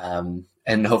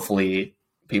 and hopefully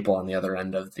people on the other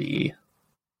end of the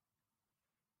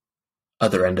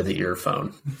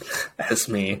earphone as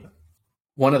me.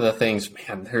 One of the things,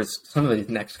 man, there's some of these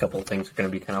next couple of things are going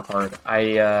to be kind of hard.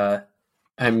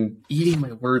 I'm eating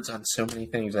my words on so many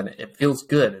things, and it feels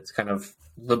good. It's kind of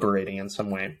liberating in some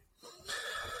way.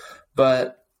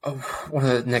 But one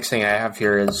of the next thing I have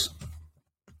here is,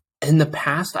 in the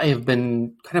past, I have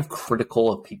been kind of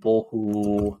critical of people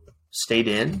who stayed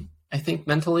in, I think,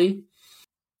 mentally.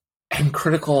 And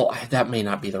critical, that may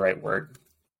not be the right word.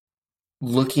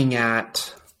 Looking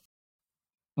at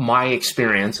my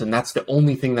experience, and that's the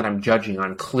only thing that I'm judging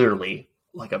on clearly.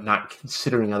 Like, I'm not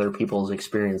considering other people's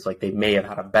experience, like they may have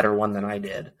had a better one than I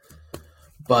did.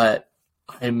 But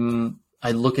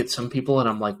I look at some people and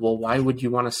I'm like, well, why would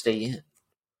you want to stay in?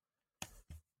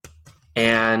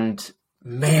 And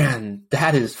man,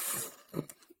 that is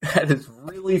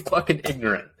really fucking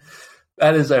ignorant.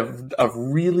 That is a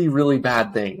really, really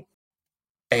bad thing.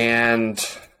 And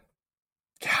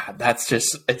God, that's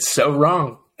just, it's so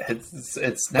wrong.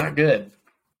 It's not good.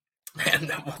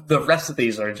 And the rest of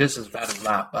these are just as bad as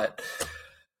that. But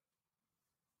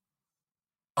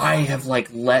I have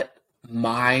let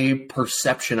my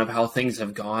perception of how things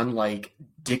have gone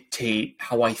dictate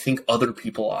how I think other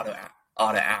people ought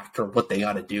to act or what they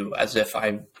ought to do, as if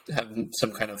I have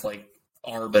some kind of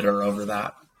arbiter over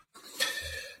that.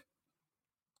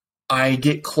 I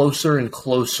get closer and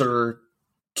closer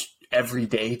every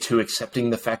day to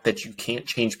accepting the fact that you can't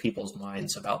change people's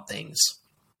minds about things.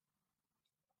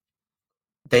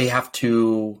 They have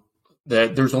to,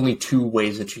 there's only two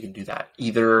ways that you can do that.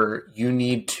 Either you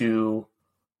need to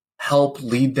help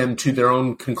lead them to their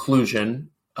own conclusion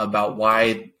about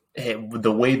why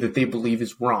the way that they believe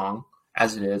is wrong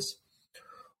as it is,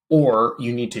 or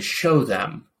you need to show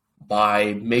them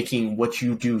by making what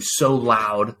you do so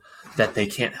loud that they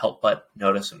can't help but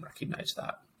notice and recognize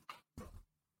that.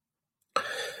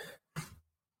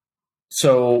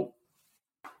 So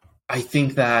I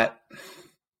think that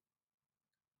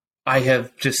I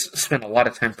have just spent a lot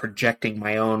of time projecting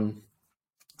my own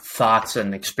thoughts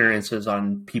and experiences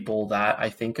on people that I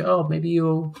think, oh, maybe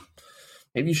you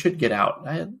should get out.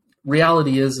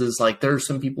 Reality is there are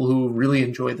some people who really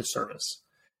enjoy the service.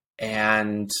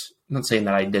 And I'm not saying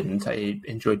that I didn't. I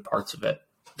enjoyed parts of it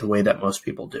the way that most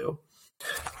people do.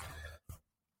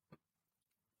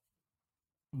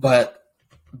 But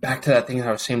back to that thing that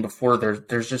I was saying before,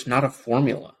 there's just not a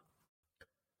formula.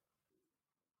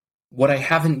 What I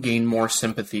haven't gained more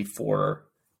sympathy for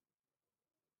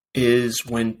is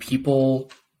when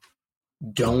people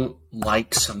don't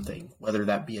like something, whether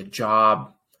that be a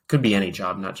job, could be any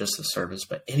job, not just the service,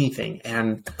 but anything,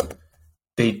 and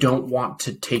they don't want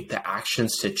to take the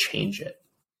actions to change it.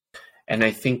 And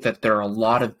I think that there are a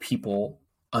lot of people,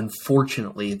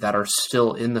 unfortunately, that are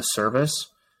still in the service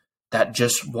that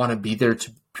just want to be there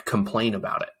to complain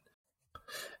about it.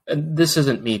 And this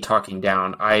isn't me talking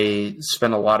down. I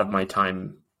spent a lot of my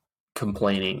time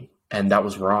complaining, and that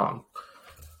was wrong.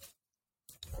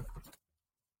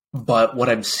 But what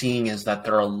I'm seeing is that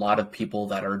there are a lot of people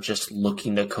that are just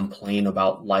looking to complain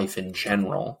about life in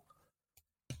general.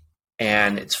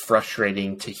 And it's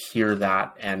frustrating to hear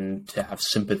that and to have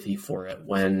sympathy for it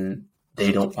when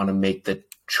they don't want to make the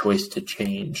choice to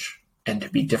change and to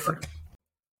be different.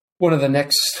 One of the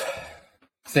next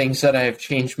things that I have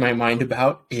changed my mind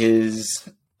about is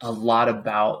a lot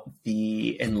about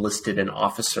the enlisted and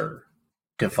officer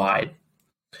divide.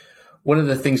 One of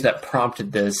the things that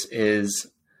prompted this is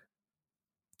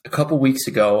a couple weeks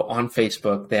ago on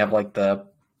Facebook, they have the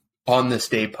on this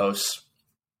day posts.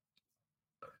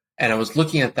 And I was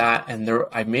looking at that, and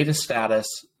I made a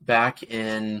status back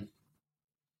in,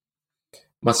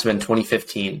 must have been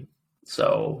 2015.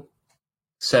 So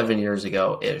 7 years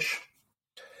ago-ish.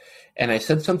 And I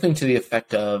said something to the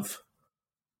effect of,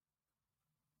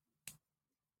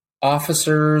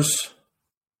 officers,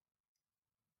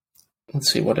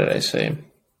 let's see, what did I say?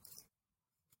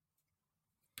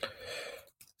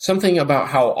 Something about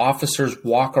how officers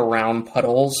walk around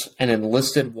puddles and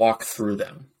enlisted walk through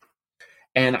them.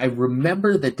 And I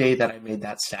remember the day that I made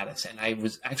that status, and I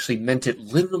was actually meant it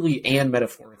literally and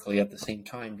metaphorically at the same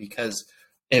time, because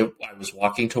I was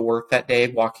walking to work that day,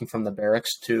 walking from the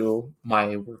barracks to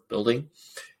my work building,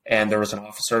 and there was an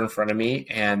officer in front of me,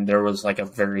 and there was a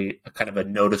kind of a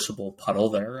noticeable puddle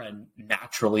there, and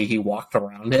naturally he walked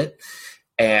around it.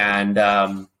 And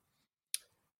I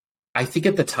think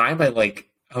at the time I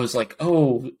was like,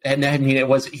 oh, and I mean,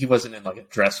 he wasn't in a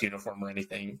dress uniform or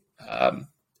anything.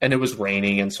 And it was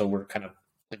raining, and so we're kind of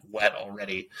wet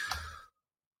already.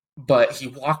 But he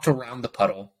walked around the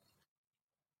puddle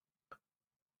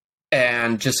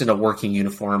and just in a working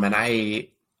uniform. And I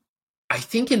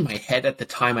think in my head at the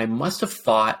time, I must have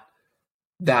thought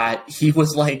that he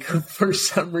was for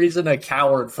some reason, a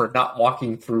coward for not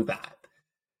walking through that.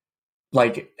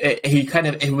 like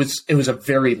it was a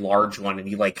very large one, and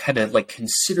he like had to like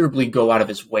considerably go out of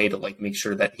his way to like make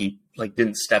sure that he like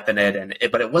didn't step in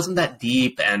it, but it wasn't that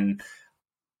deep, and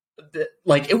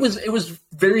like it was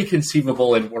very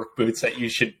conceivable in work boots that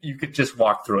you could just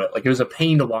walk through it. Like it was a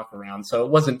pain to walk around, so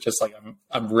it wasn't just like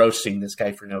I'm roasting this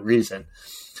guy for no reason.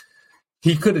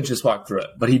 He could have just walked through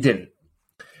it, but he didn't.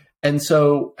 And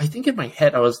so I think in my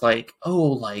head I was like,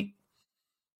 oh, like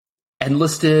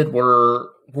enlisted, we're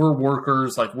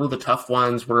workers, like we're the tough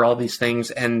ones, we're all these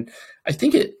things. And I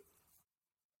think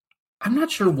I'm not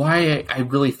sure why I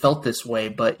really felt this way,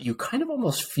 but you kind of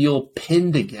almost feel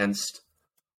pinned against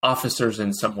officers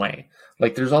in some way.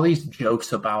 Like there's all these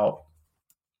jokes about,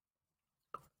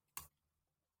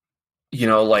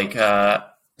 like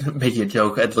making a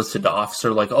joke enlisted to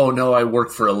officer, like, oh no, I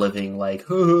work for a living, like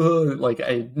like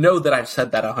I know that I've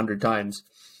said that 100 times,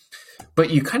 but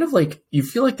you kind of like you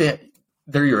feel like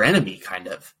they're your enemy, kind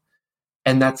of,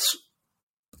 and that's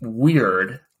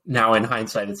weird. Now in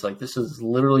hindsight, it's like this is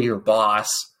literally your boss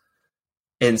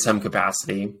in some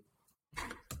capacity.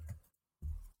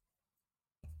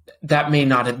 That may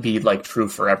not be like true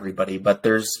for everybody, but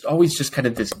there's always just kind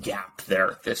of this gap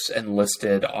there, this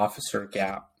enlisted officer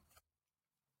gap.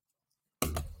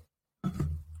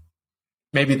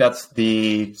 Maybe that's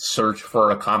the search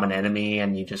for a common enemy,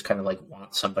 and you just kind of like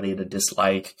want somebody to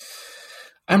dislike.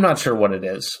 I'm not sure what it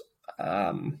is.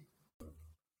 I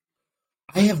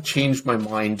have changed my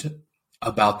mind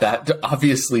about that,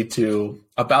 obviously,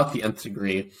 about the nth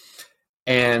degree.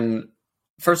 And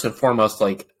first and foremost,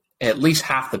 like at least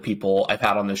half the people I've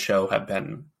had on this show have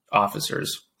been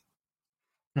officers.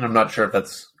 And I'm not sure if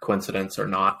that's coincidence or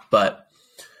not, but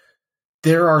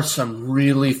there are some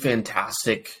really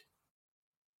fantastic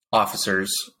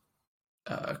officers,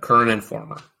 current and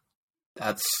former.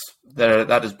 That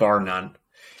is bar none.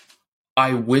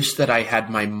 I wish that I had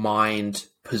my mind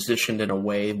positioned in a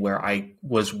way where I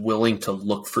was willing to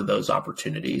look for those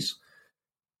opportunities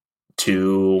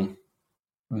to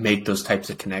make those types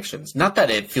of connections. Not that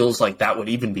it feels like that would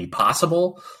even be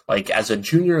possible. Like as a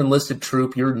junior enlisted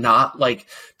troop, you're not like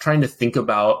trying to think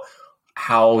about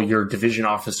how your division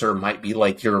officer might be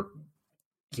like your,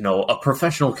 a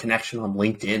professional connection on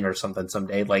LinkedIn or something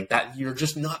someday like that. You're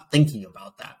just not thinking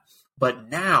about that. But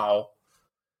now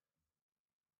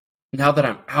that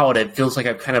I'm out, it feels like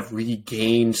I've kind of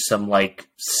regained some like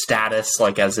status,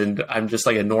 like as in I'm just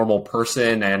like a normal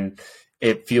person, and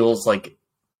it feels like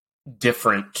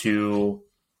different to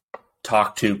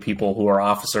talk to people who are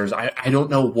officers. I don't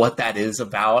know what that is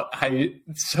about.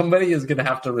 Somebody is going to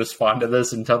have to respond to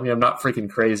this and tell me I'm not freaking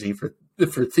crazy for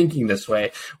thinking this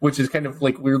way, which is kind of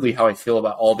like weirdly how I feel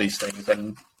about all these things,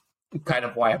 and kind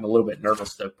of why I'm a little bit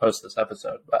nervous to post this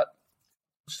episode. But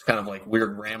it's kind of like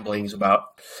weird ramblings about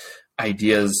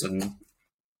ideas and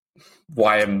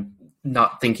why I'm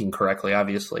not thinking correctly,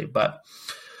 obviously. But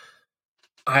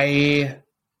I've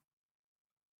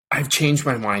changed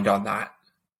my mind on that.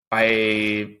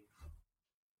 I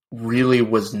really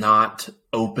was not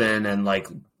open and like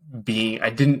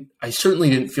I certainly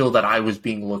didn't feel that I was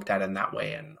being looked at in that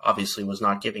way, and obviously was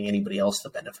not giving anybody else the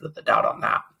benefit of the doubt on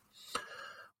that.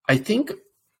 I think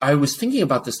I was thinking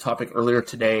about this topic earlier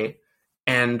today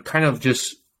and kind of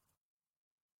just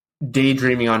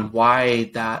daydreaming on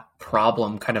why that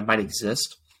problem kind of might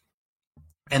exist.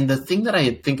 And the thing that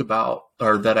I think about,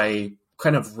 or that I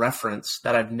kind of reference,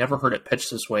 that I've never heard it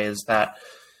pitched this way, is that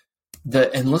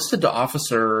the enlisted to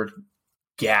officer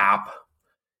gap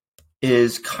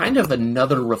is kind of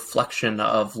another reflection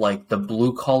of like the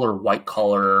blue collar, white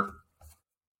collar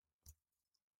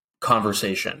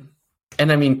conversation.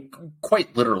 And I mean,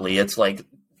 quite literally, it's like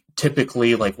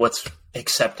typically like what's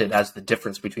accepted as the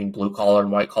difference between blue collar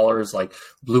and white collar is like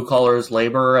blue collar is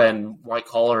labor and white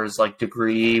collar is like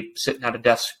degree sitting at a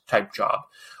desk type job,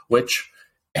 which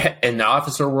in the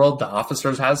officer world, the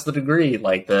officers has the degree,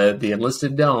 like the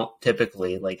enlisted don't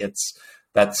typically. Like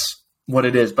that's what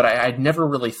it is. But I'd never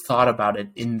really thought about it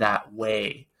in that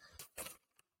way.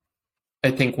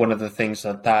 I think one of the things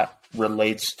that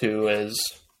relates to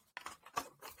is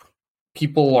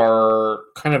people are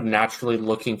kind of naturally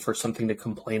looking for something to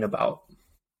complain about.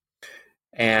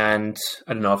 And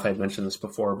I don't know if I'd mentioned this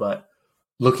before, but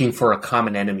looking for a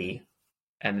common enemy.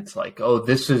 And it's like, oh,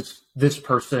 this is this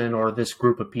person or this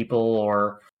group of people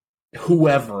or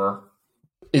whoever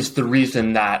is the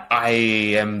reason that I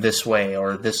am this way,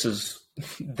 or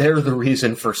they're the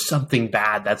reason for something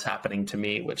bad that's happening to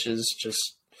me, which is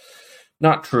just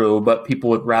not true. But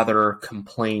people would rather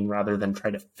complain rather than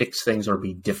try to fix things or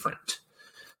be different.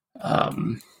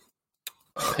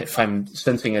 If I'm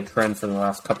sensing a trend from the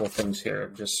last couple of things here,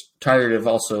 I'm just tired of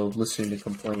also listening to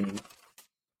complaining.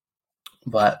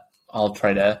 but I'll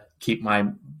try to keep my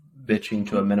bitching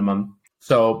to a minimum.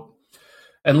 So,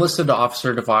 enlisted to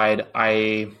officer divide,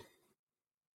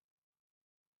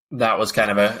 that was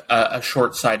kind of a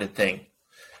short-sighted thing.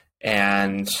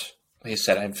 And like I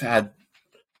said, I've had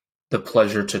the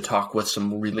pleasure to talk with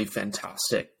some really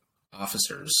fantastic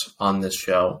officers on this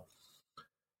show.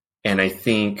 And I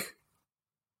think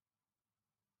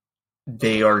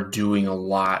they are doing a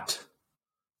lot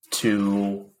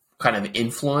to kind of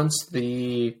influence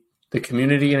the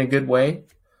community in a good way.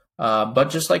 But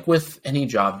just like with any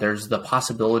job, there's the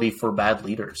possibility for bad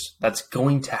leaders. That's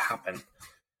going to happen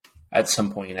at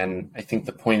some point. And I think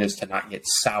the point is to not get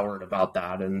soured about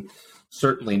that, and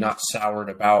certainly not soured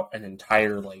about an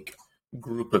entire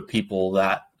group of people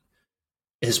that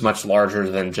is much larger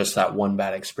than just that one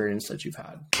bad experience that you've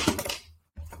had.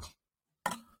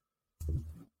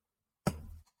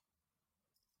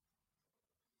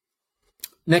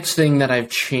 Next thing that I've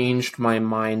changed my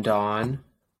mind on.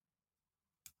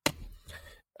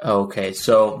 Okay,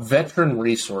 so veteran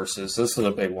resources. This is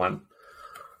a big one.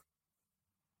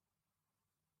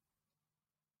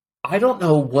 I don't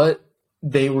know what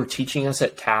they were teaching us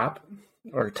at TAP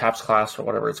or TAP's class or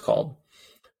whatever it's called.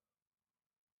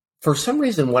 For some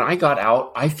reason, when I got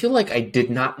out, I feel like I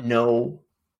did not know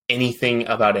anything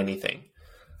about anything.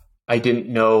 I didn't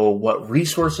know what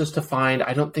resources to find.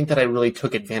 I don't think that I really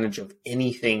took advantage of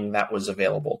anything that was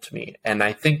available to me. And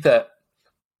I think that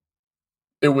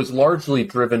it was largely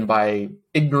driven by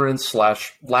ignorance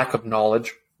 / lack of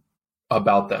knowledge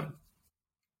about them.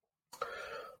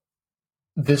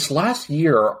 This last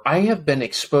year, I have been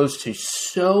exposed to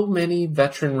so many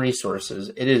veteran resources.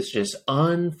 It is just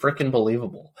unfreaking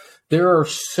believable. There are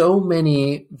so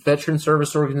many veteran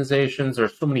service organizations.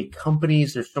 There's so many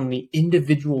companies. There's so many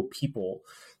individual people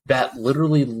that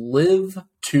literally live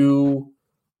to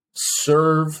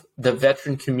serve the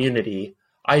veteran community.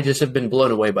 I just have been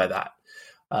blown away by that.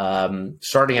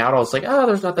 Starting out, I was like,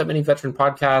 there's not that many veteran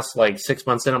podcasts. 6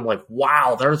 months in, I'm like,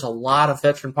 wow, there's a lot of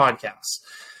veteran podcasts.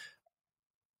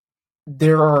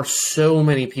 There are so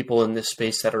many people in this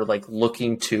space that are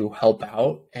looking to help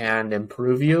out and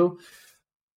improve you.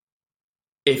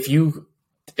 If you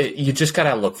just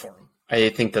gotta look for them. I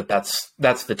think that's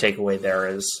the takeaway there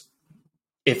is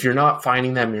if you're not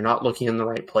finding them, you're not looking in the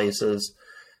right places.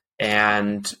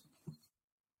 And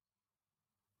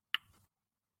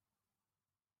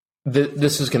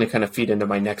this is going to kind of feed into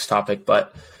my next topic,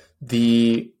 but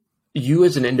you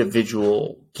as an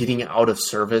individual getting out of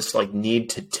service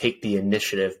need to take the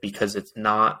initiative, because it's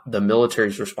not the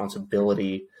military's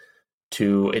responsibility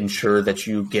to ensure that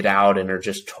you get out and are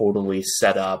just totally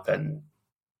set up and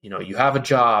you have a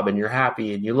job and you're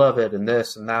happy and you love it and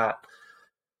this and that.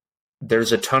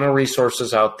 There's a ton of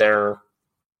resources out there.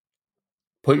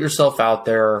 Put yourself out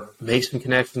there, make some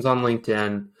connections on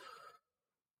LinkedIn,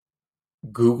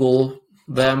 Google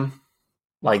them.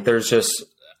 There's just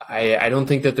I don't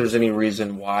think that there's any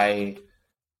reason why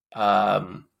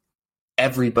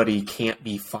everybody can't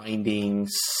be finding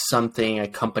something, a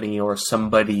company or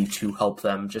somebody to help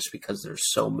them, just because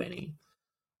there's so many.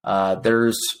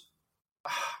 There's,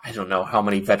 I don't know how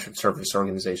many veteran service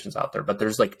organizations out there, but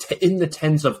there's in the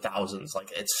tens of thousands.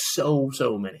 It's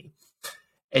so many.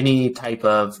 Any type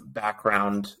of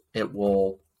background, there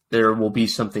will be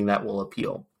something that will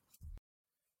appeal.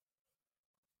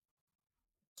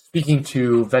 Speaking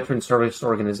to veteran service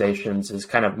organizations is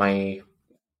kind of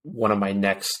one of my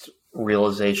next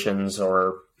realizations,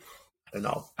 or I don't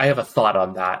know. I have a thought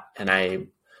on that, and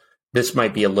this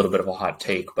might be a little bit of a hot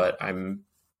take, but I'm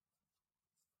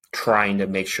trying to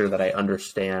make sure that I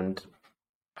understand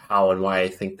how and why I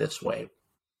think this way.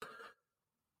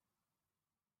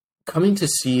 Coming to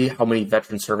see how many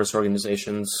veteran service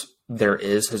organizations there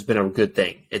has been a good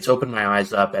thing. It's opened my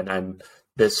eyes up, and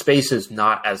the space is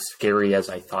not as scary as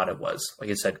I thought it was. Like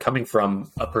I said, coming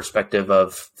from a perspective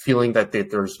of feeling that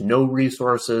there's no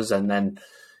resources, and then,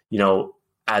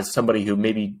 as somebody who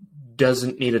maybe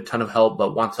doesn't need a ton of help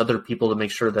but wants other people to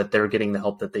make sure that they're getting the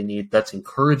help that they need, that's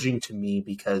encouraging to me,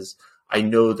 because I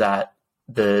know that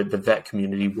the vet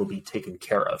community will be taken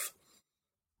care of.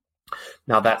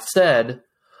 Now, that said,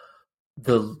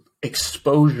 the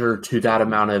exposure to that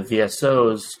amount of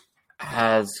VSOs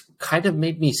has kind of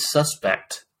made me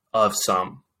suspect of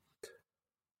some.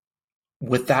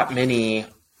 With that many,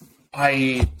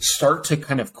 I start to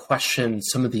kind of question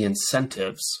some of the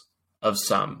incentives of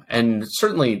some. And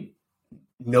certainly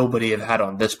nobody have had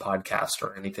on this podcast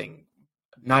or anything,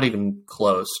 not even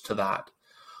close to that.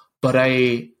 But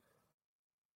I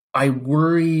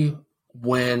worry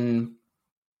when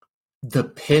the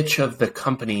pitch of the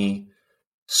company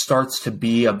starts to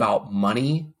be about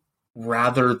money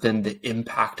rather than the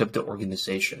impact of the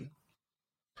organization.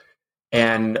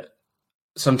 And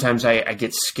sometimes I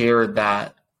get scared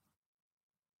that,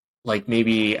 like,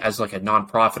 maybe as like a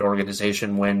nonprofit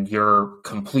organization, when you're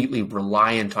completely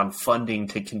reliant on funding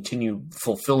to continue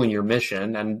fulfilling your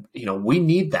mission, and we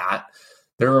need that.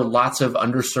 There are lots of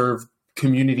underserved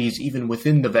communities even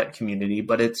within the vet community,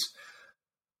 but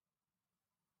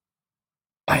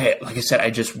like I said, I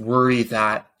just worry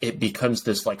that it becomes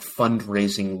this like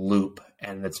fundraising loop,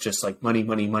 and it's just like money,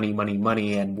 money, money, money,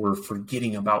 money, and we're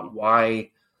forgetting about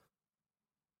why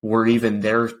we're even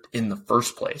there in the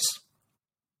first place.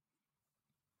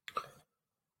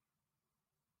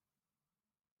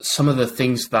 Some of the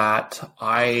things that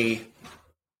I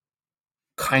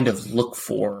kind of look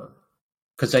for,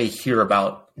 because I hear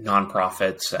about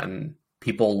nonprofits and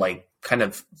people like kind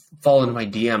of fall into my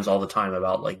DMs all the time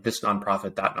about like this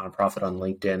nonprofit, that nonprofit on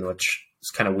LinkedIn, which is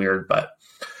kind of weird. But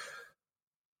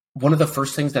one of the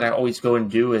first things that I always go and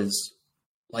do is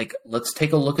like, let's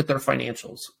take a look at their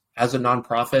financials. As a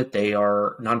nonprofit,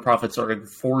 nonprofits are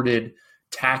afforded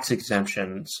tax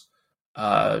exemptions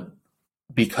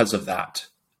because of that.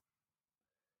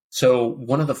 So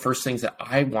one of the first things that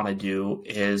I want to do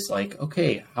is like,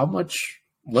 okay, how much,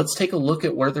 let's take a look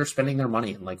at where they're spending their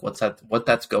money and like what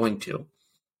that's going to.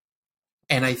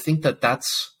 And I think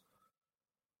that's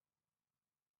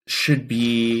should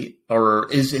be, or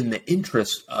is in the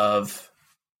interest of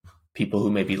people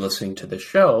who may be listening to this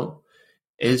show,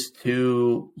 is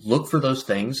to look for those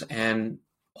things and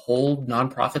hold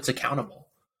nonprofits accountable.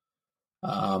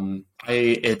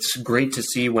 It's great to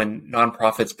see when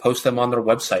nonprofits post them on their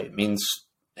website. It means,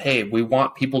 hey, we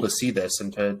want people to see this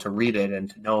and to read it and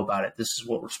to know about it. This is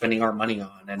what we're spending our money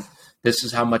on, and this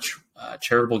is how much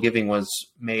charitable giving was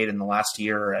made in the last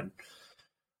year. And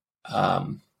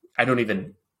I don't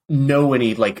even know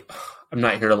any, like, I'm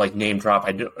not here to like name drop.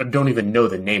 I don't even know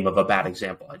the name of a bad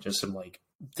example. I just am like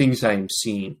things I'm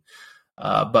seeing.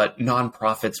 But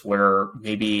nonprofits where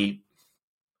maybe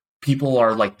people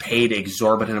are like paid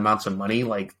exorbitant amounts of money,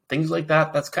 like things like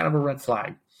that, that's kind of a red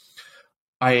flag.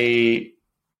 I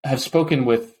have spoken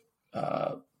with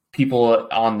people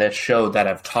on this show that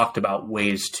have talked about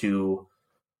ways to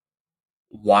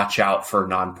watch out for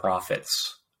nonprofits.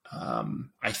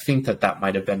 I think that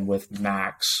might have been with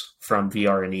Max from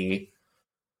VRNE.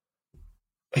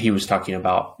 He was talking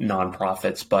about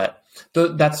nonprofits, but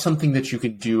that's something that you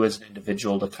could do as an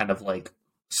individual to kind of like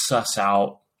suss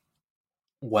out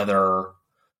whether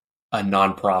a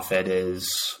nonprofit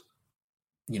is,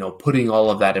 putting all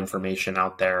of that information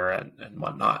out there and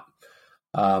whatnot.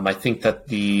 I think that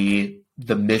the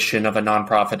mission of a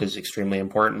nonprofit is extremely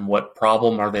important. What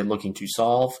problem are they looking to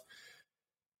solve?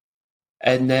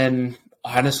 And then,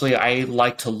 honestly, I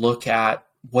like to look at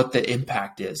what the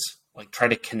impact is, like try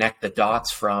to connect the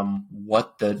dots from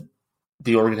what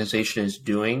the organization is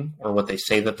doing or what they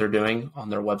say that they're doing on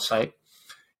their website,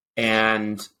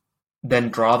 and then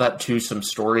draw that to some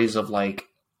stories of like,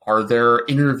 are there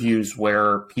interviews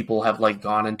where people have like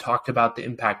gone and talked about the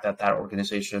impact that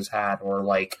organization has had, or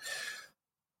like,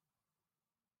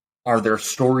 are there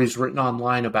stories written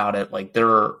online about it? Like,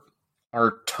 there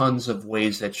are tons of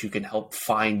ways that you can help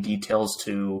find details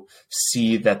to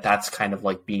see that that's kind of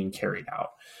like being carried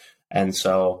out. And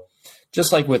so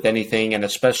just like with anything, and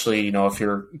especially, if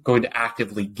you're going to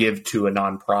actively give to a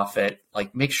nonprofit,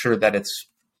 like make sure that it's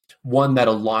one that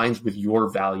aligns with your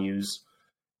values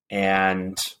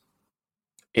and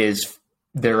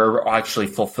they're actually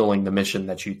fulfilling the mission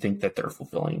that you think that they're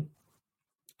fulfilling.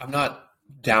 I'm not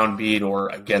downbeat or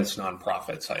against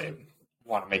nonprofits. I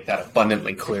want to make that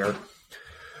abundantly clear.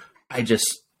 I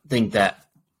just think that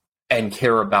and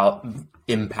care about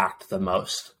impact the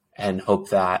most, and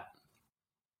hope that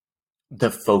the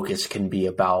focus can be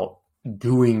about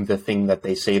doing the thing that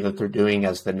they say that they're doing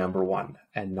as the number one,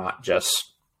 and not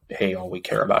just, hey, all we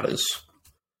care about is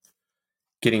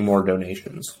getting more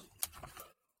donations.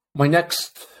 My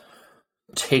next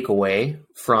takeaway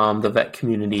from the vet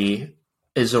community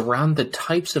is around the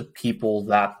types of people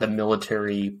that the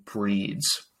military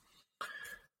breeds.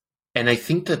 And I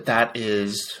think that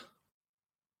is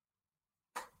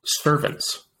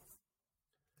servants.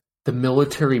 The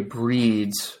military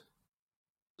breeds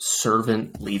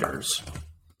servant leaders.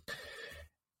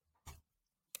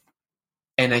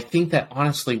 And I think that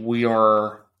honestly, we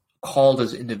are called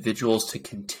as individuals to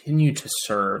continue to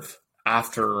serve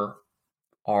after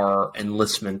our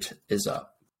enlistment is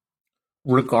up,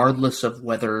 regardless of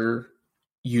whether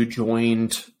you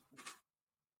joined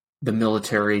the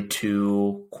military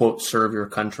to, quote, serve your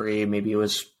country. Maybe it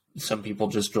was some people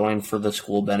just joined for the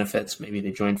school benefits. Maybe they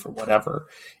joined for whatever.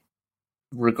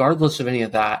 regardless of any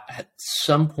of that, at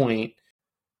some point,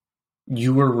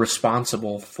 you were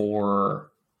responsible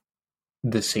for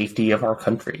the safety of our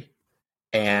country.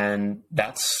 And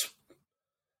that's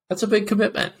a big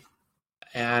commitment.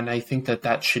 And I think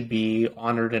that should be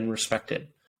honored and respected.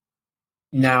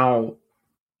 Now,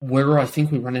 where I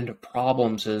think we run into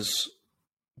problems is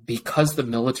because the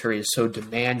military is so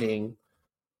demanding,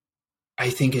 I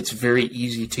think it's very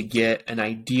easy to get an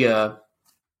idea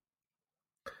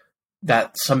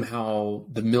that somehow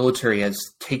the military has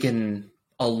taken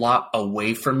a lot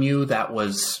away from you that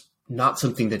was not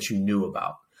something that you knew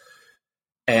about.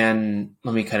 And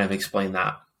let me kind of explain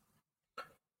that.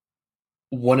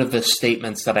 One of the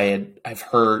statements that I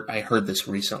heard this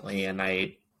recently, and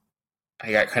I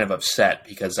got kind of upset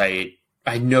because I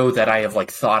know that I have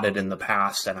like thought it in the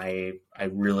past, and I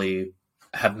really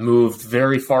have moved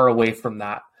very far away from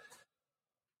that.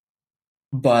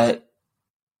 But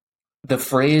the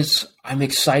phrase, I'm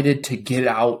excited to get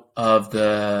out of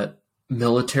the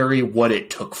military what it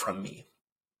took from me.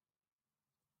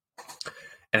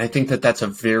 And I think that that's a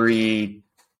very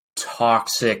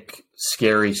toxic,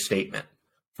 scary statement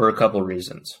for a couple of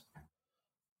reasons.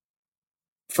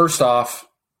 First off,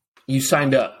 you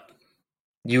signed up,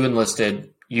 you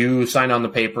enlisted, you signed on the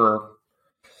paper.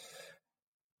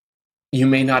 You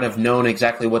may not have known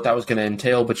exactly what that was going to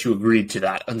entail, but you agreed to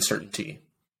that uncertainty.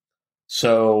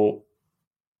 So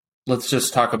let's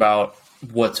just talk about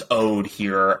what's owed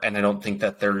here. And I don't think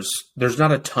that there's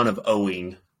not a ton of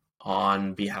owing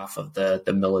on behalf of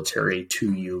the military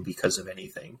to you because of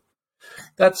anything.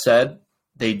 That said,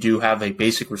 they do have a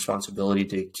basic responsibility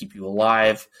to keep you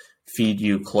alive, feed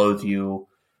you, clothe you,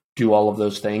 do all of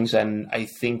those things. And I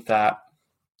think that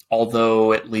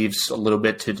although it leaves a little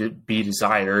bit to be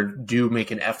desired, do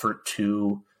make an effort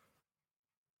to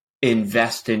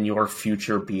invest in your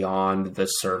future beyond the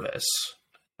service.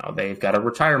 Now, they've got a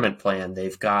retirement plan.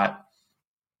 They've got,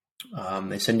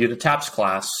 they send you to TAPS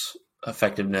class.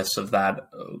 Effectiveness of that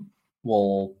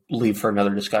we'll leave for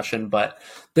another discussion, but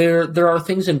there are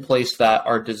things in place that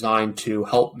are designed to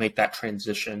help make that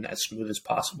transition as smooth as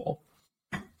possible,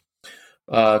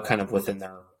 kind of within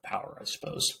their power, I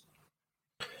suppose.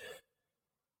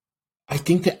 I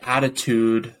think the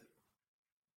attitude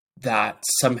that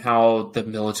somehow the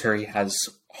military has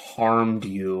harmed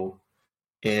you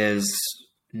is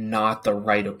not the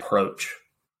right approach.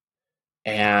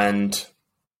 And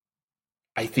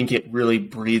I think it really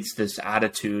breeds this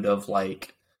attitude of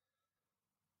like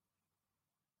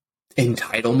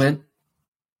entitlement.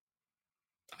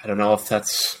 I don't know if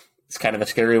it's kind of a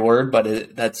scary word, but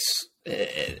it's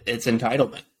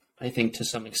entitlement, I think, to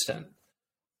some extent.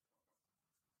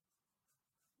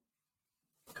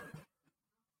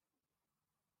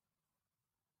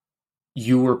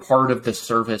 You were part of the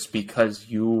service because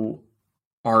you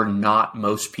are not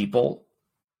most people.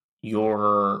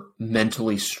 You're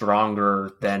mentally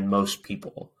stronger than most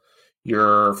people.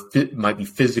 Might be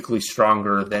physically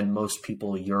stronger than most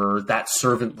people. You're that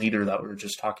servant leader that we were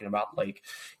just talking about. Like,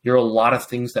 you're a lot of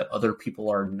things that other people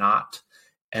are not.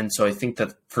 And so I think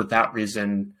that for that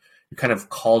reason, you're kind of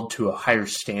called to a higher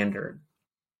standard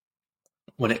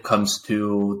when it comes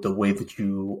to the way that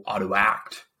you ought to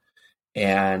act.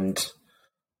 And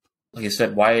like I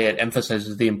said, why it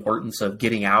emphasizes the importance of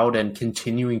getting out and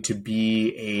continuing to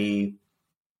be a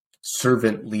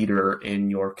servant leader in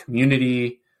your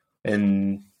community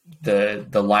and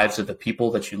the lives of the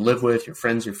people that you live with, your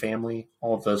friends, your family,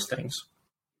 all of those things.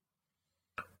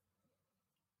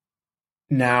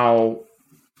 Now,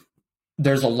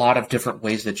 there's a lot of different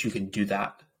ways that you can do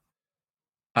that.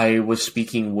 I was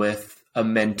speaking with a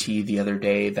mentee the other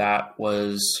day that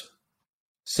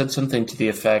said something to the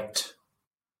effect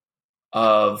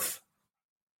of,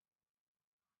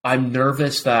 I'm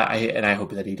nervous that I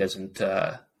hope that he doesn't,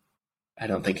 I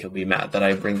don't think he'll be mad that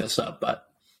I bring this up, but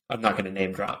I'm not going to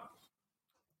name drop.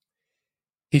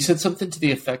 He said something to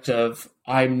the effect of,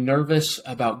 I'm nervous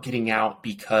about getting out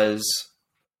because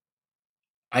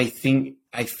I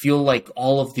feel like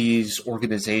all of these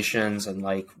organizations and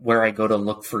like where I go to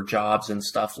look for jobs and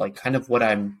stuff, like kind of what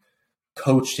I'm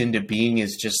coached into being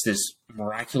is just this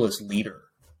miraculous leader.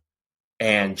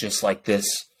 And just like this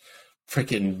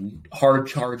freaking hard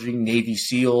charging Navy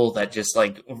SEAL that just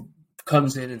like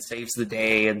comes in and saves the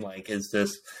day and like is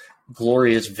this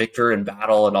glorious victor in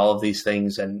battle and all of these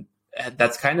things. And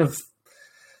that's kind of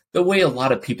the way a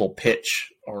lot of people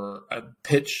pitch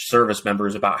service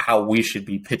members about how we should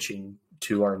be pitching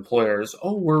to our employers.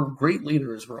 Oh, we're great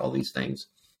leaders. We're all these things.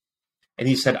 And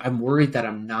he said, I'm worried that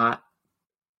I'm not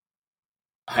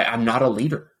a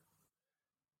leader.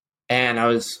 And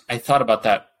I thought about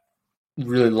that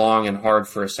really long and hard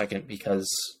for a second because,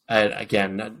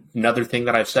 again, another thing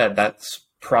that I've said that's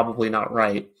probably not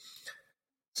right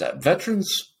is that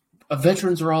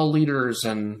veterans are all leaders,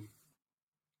 and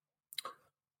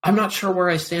I'm not sure where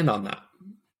I stand on that.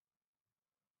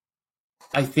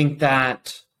 I think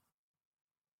that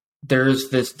there's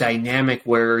this dynamic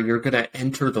where you're going to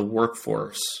enter the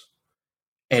workforce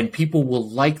and people will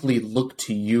likely look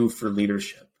to you for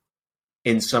leadership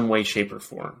in some way, shape, or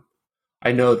form.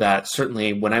 I know that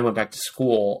certainly when I went back to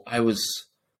school, I was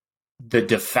the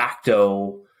de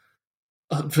facto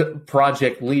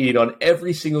project lead on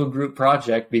every single group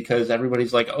project because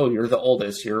everybody's like, oh, you're the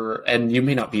oldest, and you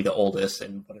may not be the oldest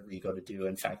in whatever you go to do.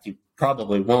 In fact, you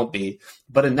probably won't be.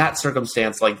 But in that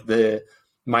circumstance, like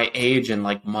my age and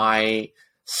like my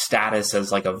status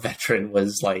as like a veteran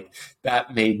was like,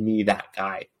 that made me that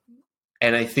guy.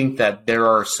 And I think that there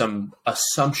are some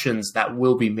assumptions that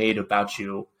will be made about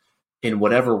you in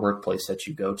whatever workplace that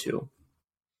you go to.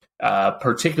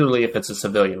 Particularly if it's a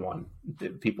civilian one,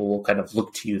 people will kind of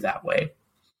look to you that way.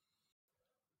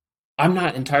 I'm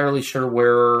not entirely sure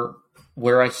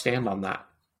where I stand on that.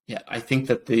 Yeah, I think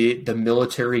that the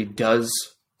military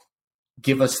does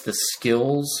give us the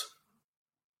skills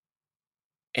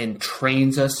and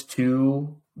trains us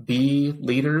to be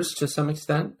leaders to some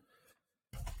extent.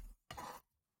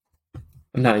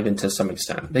 Not even to some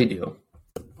extent, they do.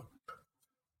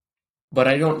 But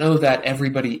I don't know that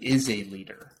everybody is a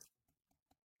leader.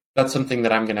 That's something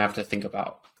that I'm going to have to think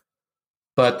about.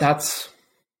 But that's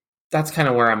kind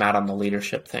of where I'm at on the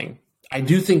leadership thing. I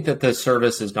do think that the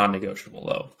service is non-negotiable,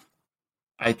 though.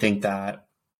 I think that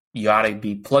you ought to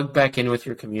be plugged back in with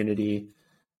your community.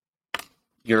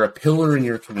 You're a pillar in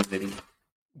your community.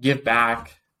 Give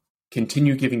back,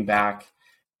 continue giving back,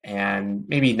 and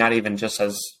maybe not even just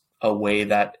as a way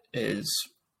that it's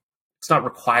not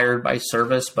required by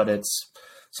service, but it's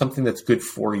something that's good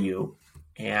for you.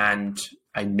 And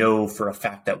I know for a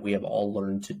fact that we have all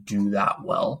learned to do that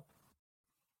well.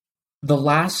 The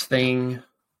last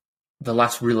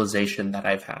realization that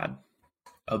I've had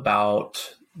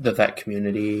about the vet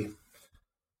community,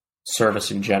 service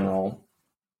in general,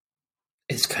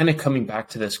 is kind of coming back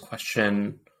to this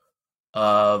question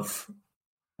of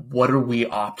what are we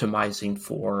optimizing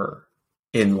for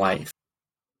in life?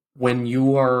 When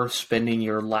you are spending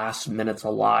your last minutes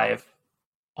alive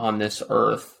on this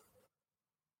earth,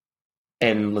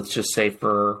 and let's just say,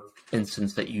 for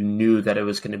instance, that you knew that it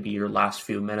was going to be your last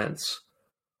few minutes,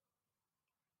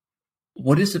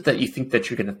 what is it that you think that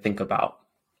you're going to think about?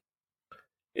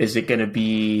 Is it going to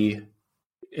be,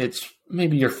 it's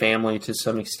maybe your family to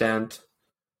some extent?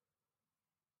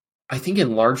 I think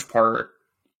in large part,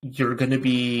 you're going to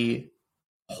be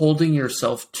holding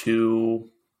yourself to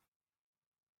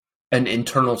an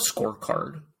internal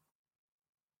scorecard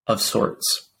of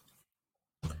sorts.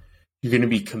 You're going to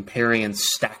be comparing and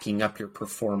stacking up your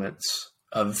performance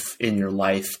in your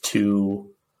life to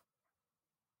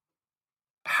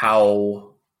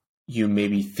how you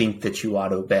maybe think that you ought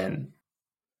to have been.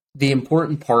 The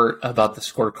important part about the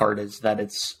scorecard is that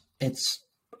it's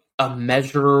a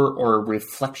measure or a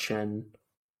reflection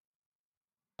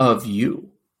of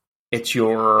you. It's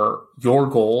your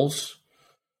goals,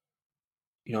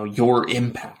 your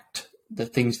impact, the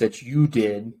things that you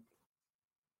did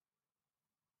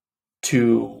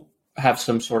to have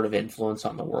some sort of influence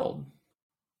on the world.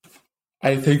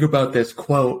 I think about this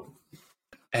quote,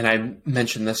 and I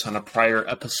mentioned this on a prior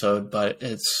episode, but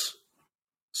it's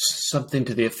something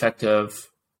to the effect of,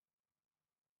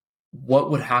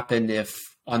 what would happen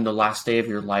if on the last day of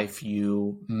your life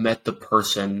you met the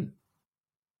person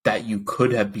that you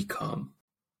could have become?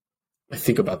 I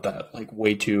think about that like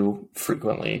way too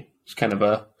frequently. It's kind of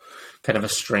a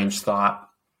strange thought.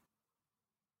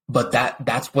 But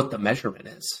that's what the measurement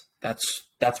is. That's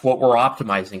what we're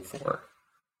optimizing for.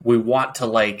 We want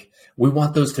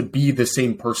those to be the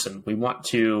same person. We want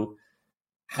to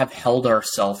have held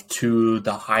ourselves to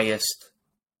the highest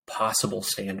possible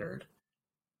standard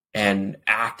and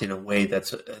act in a way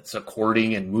that's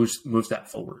according and moves that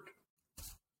forward.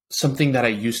 Something that I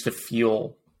used to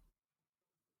feel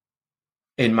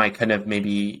in my kind of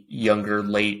maybe younger,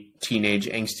 late teenage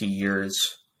angsty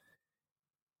years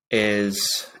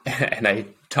is, and I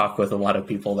talk with a lot of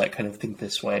people that kind of think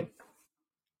this way,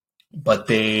 but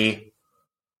they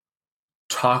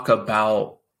talk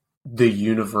about the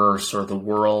universe or the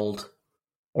world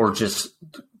or just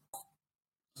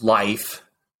life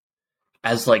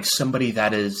as like somebody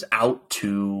that is out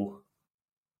to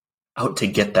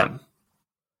get them.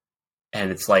 And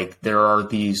it's like there are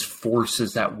these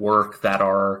forces at work that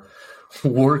are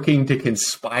working to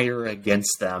conspire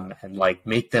against them and like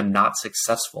make them not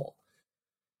successful.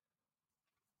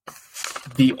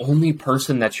 the only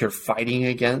person that you're fighting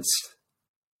against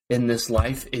in this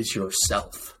life is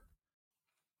yourself.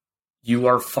 You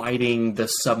are fighting the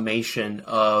summation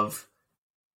of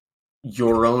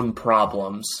your own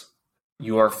problems.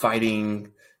 You are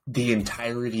fighting the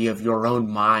entirety of your own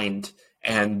mind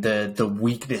and the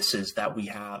weaknesses that we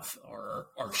have,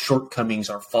 our shortcomings,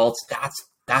 our faults.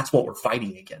 That's what we're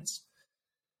fighting against.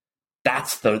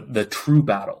 That's the true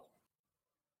battle.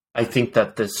 I think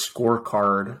that this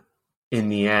scorecard in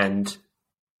the end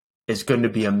is going to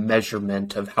be a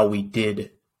measurement of how we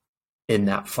did in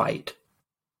that fight.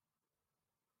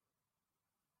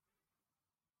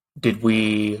 Did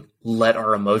we let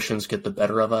our emotions get the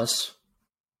better of us?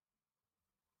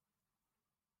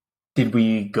 Did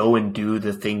we go and do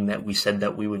the thing that we said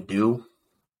that we would do?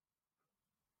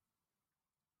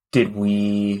 Did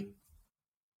we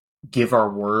give our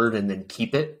word and then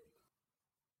keep it?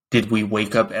 Did we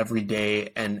wake up every day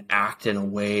and act in a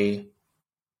way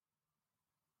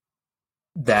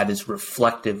that is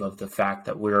reflective of the fact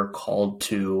that we are called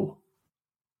to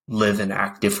live and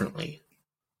act differently?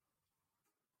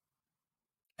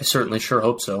 I certainly sure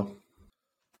hope so.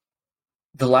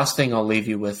 The last thing I'll leave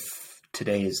you with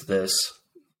today is this.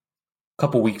 A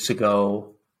couple weeks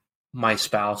ago, my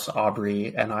spouse,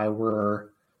 Aubrey, and I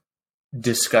were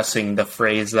discussing the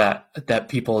phrase that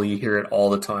people, you hear it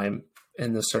all the time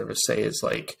in the service, say is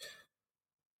like,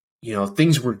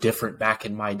 things were different back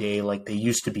in my day. Like they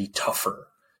used to be tougher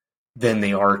than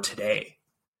they are today.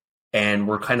 And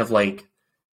we're kind of like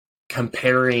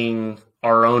comparing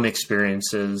our own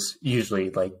experiences, usually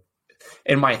like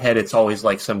in my head, it's always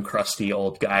like some crusty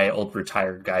old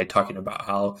retired guy talking about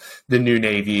how the new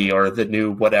Navy or the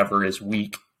new whatever is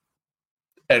weak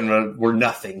and we're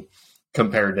nothing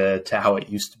compared to how it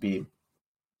used to be.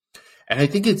 And I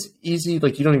think it's easy,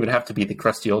 like you don't even have to be the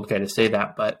crusty old guy to say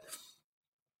that, but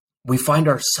we find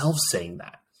ourselves saying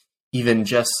that. Even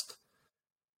just,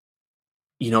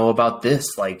 about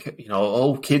this, like,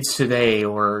 kids today,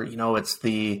 or, it's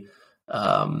the,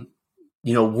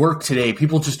 work today.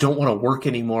 People just don't want to work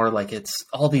anymore. Like it's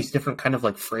all these different kind of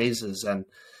like phrases, and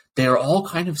they're all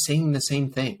kind of saying the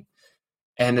same thing.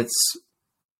 And it's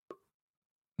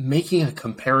making a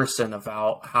comparison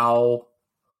about how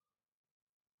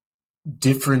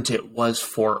different it was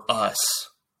for us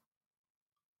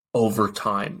over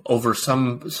time, over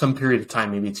some period of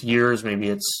time. Maybe it's years, maybe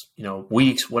it's,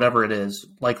 weeks, whatever it is,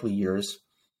 likely years.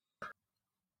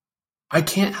 I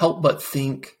can't help but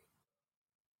think,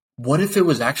 what if it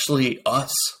was actually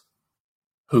us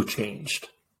who changed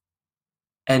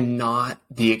and not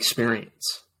the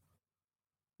experience?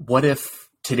 What if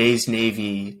today's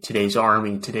Navy, today's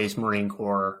Army, today's Marine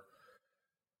Corps,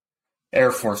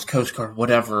 Air Force, Coast Guard,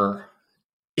 whatever,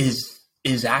 is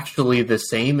actually the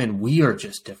same and we are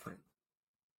just different?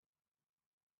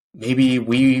 Maybe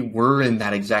we were in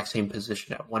that exact same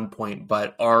position at one point,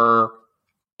 but our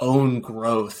own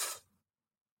growth,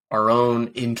 our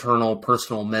own internal,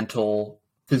 personal, mental,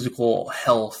 physical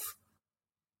health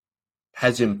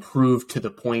has improved to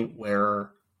the point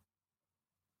where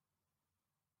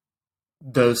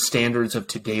those standards of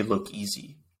today look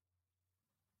easy.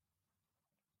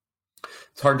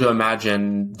 It's hard to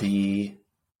imagine the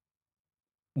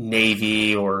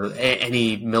Navy or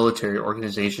any military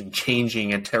organization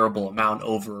changing a terrible amount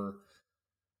over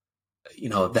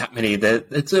that many. That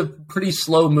it's a pretty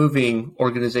slow moving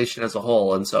organization as a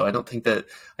whole. And so I think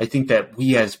that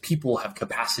we as people have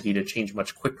capacity to change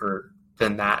much quicker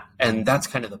than that. And that's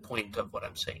kind of the point of what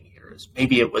I'm saying here, is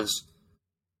maybe it was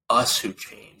us who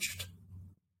changed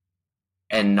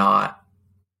and not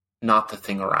the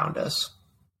thing around us.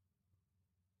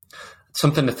 It's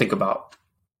something to think about.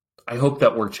 I hope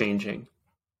that we're changing.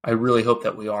 I really hope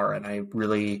that we are. And I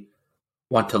really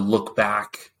want to look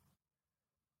back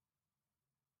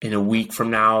in a week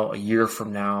from now, a year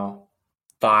from now,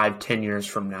 5, 10 years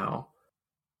from now,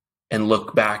 and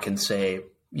look back and say,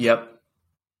 yep,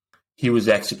 he was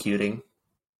executing.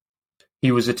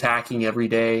 He was attacking every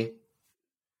day.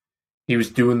 He was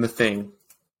doing the thing.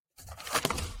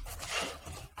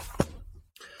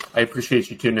 I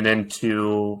appreciate you tuning in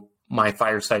to my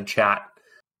fireside chat.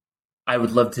 I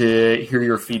would love to hear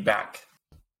your feedback.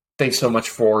 Thanks so much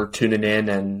for tuning in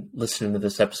and listening to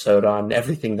this episode on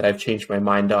everything that I've changed my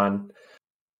mind on.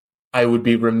 I would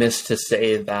be remiss to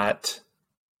say that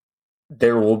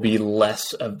there will be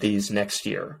less of these next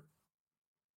year.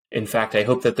 In fact, I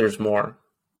hope that there's more.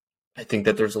 I think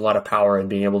that there's a lot of power in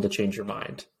being able to change your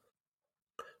mind.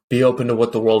 Be open to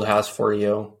what the world has for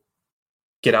you.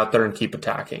 Get out there and keep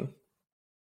attacking.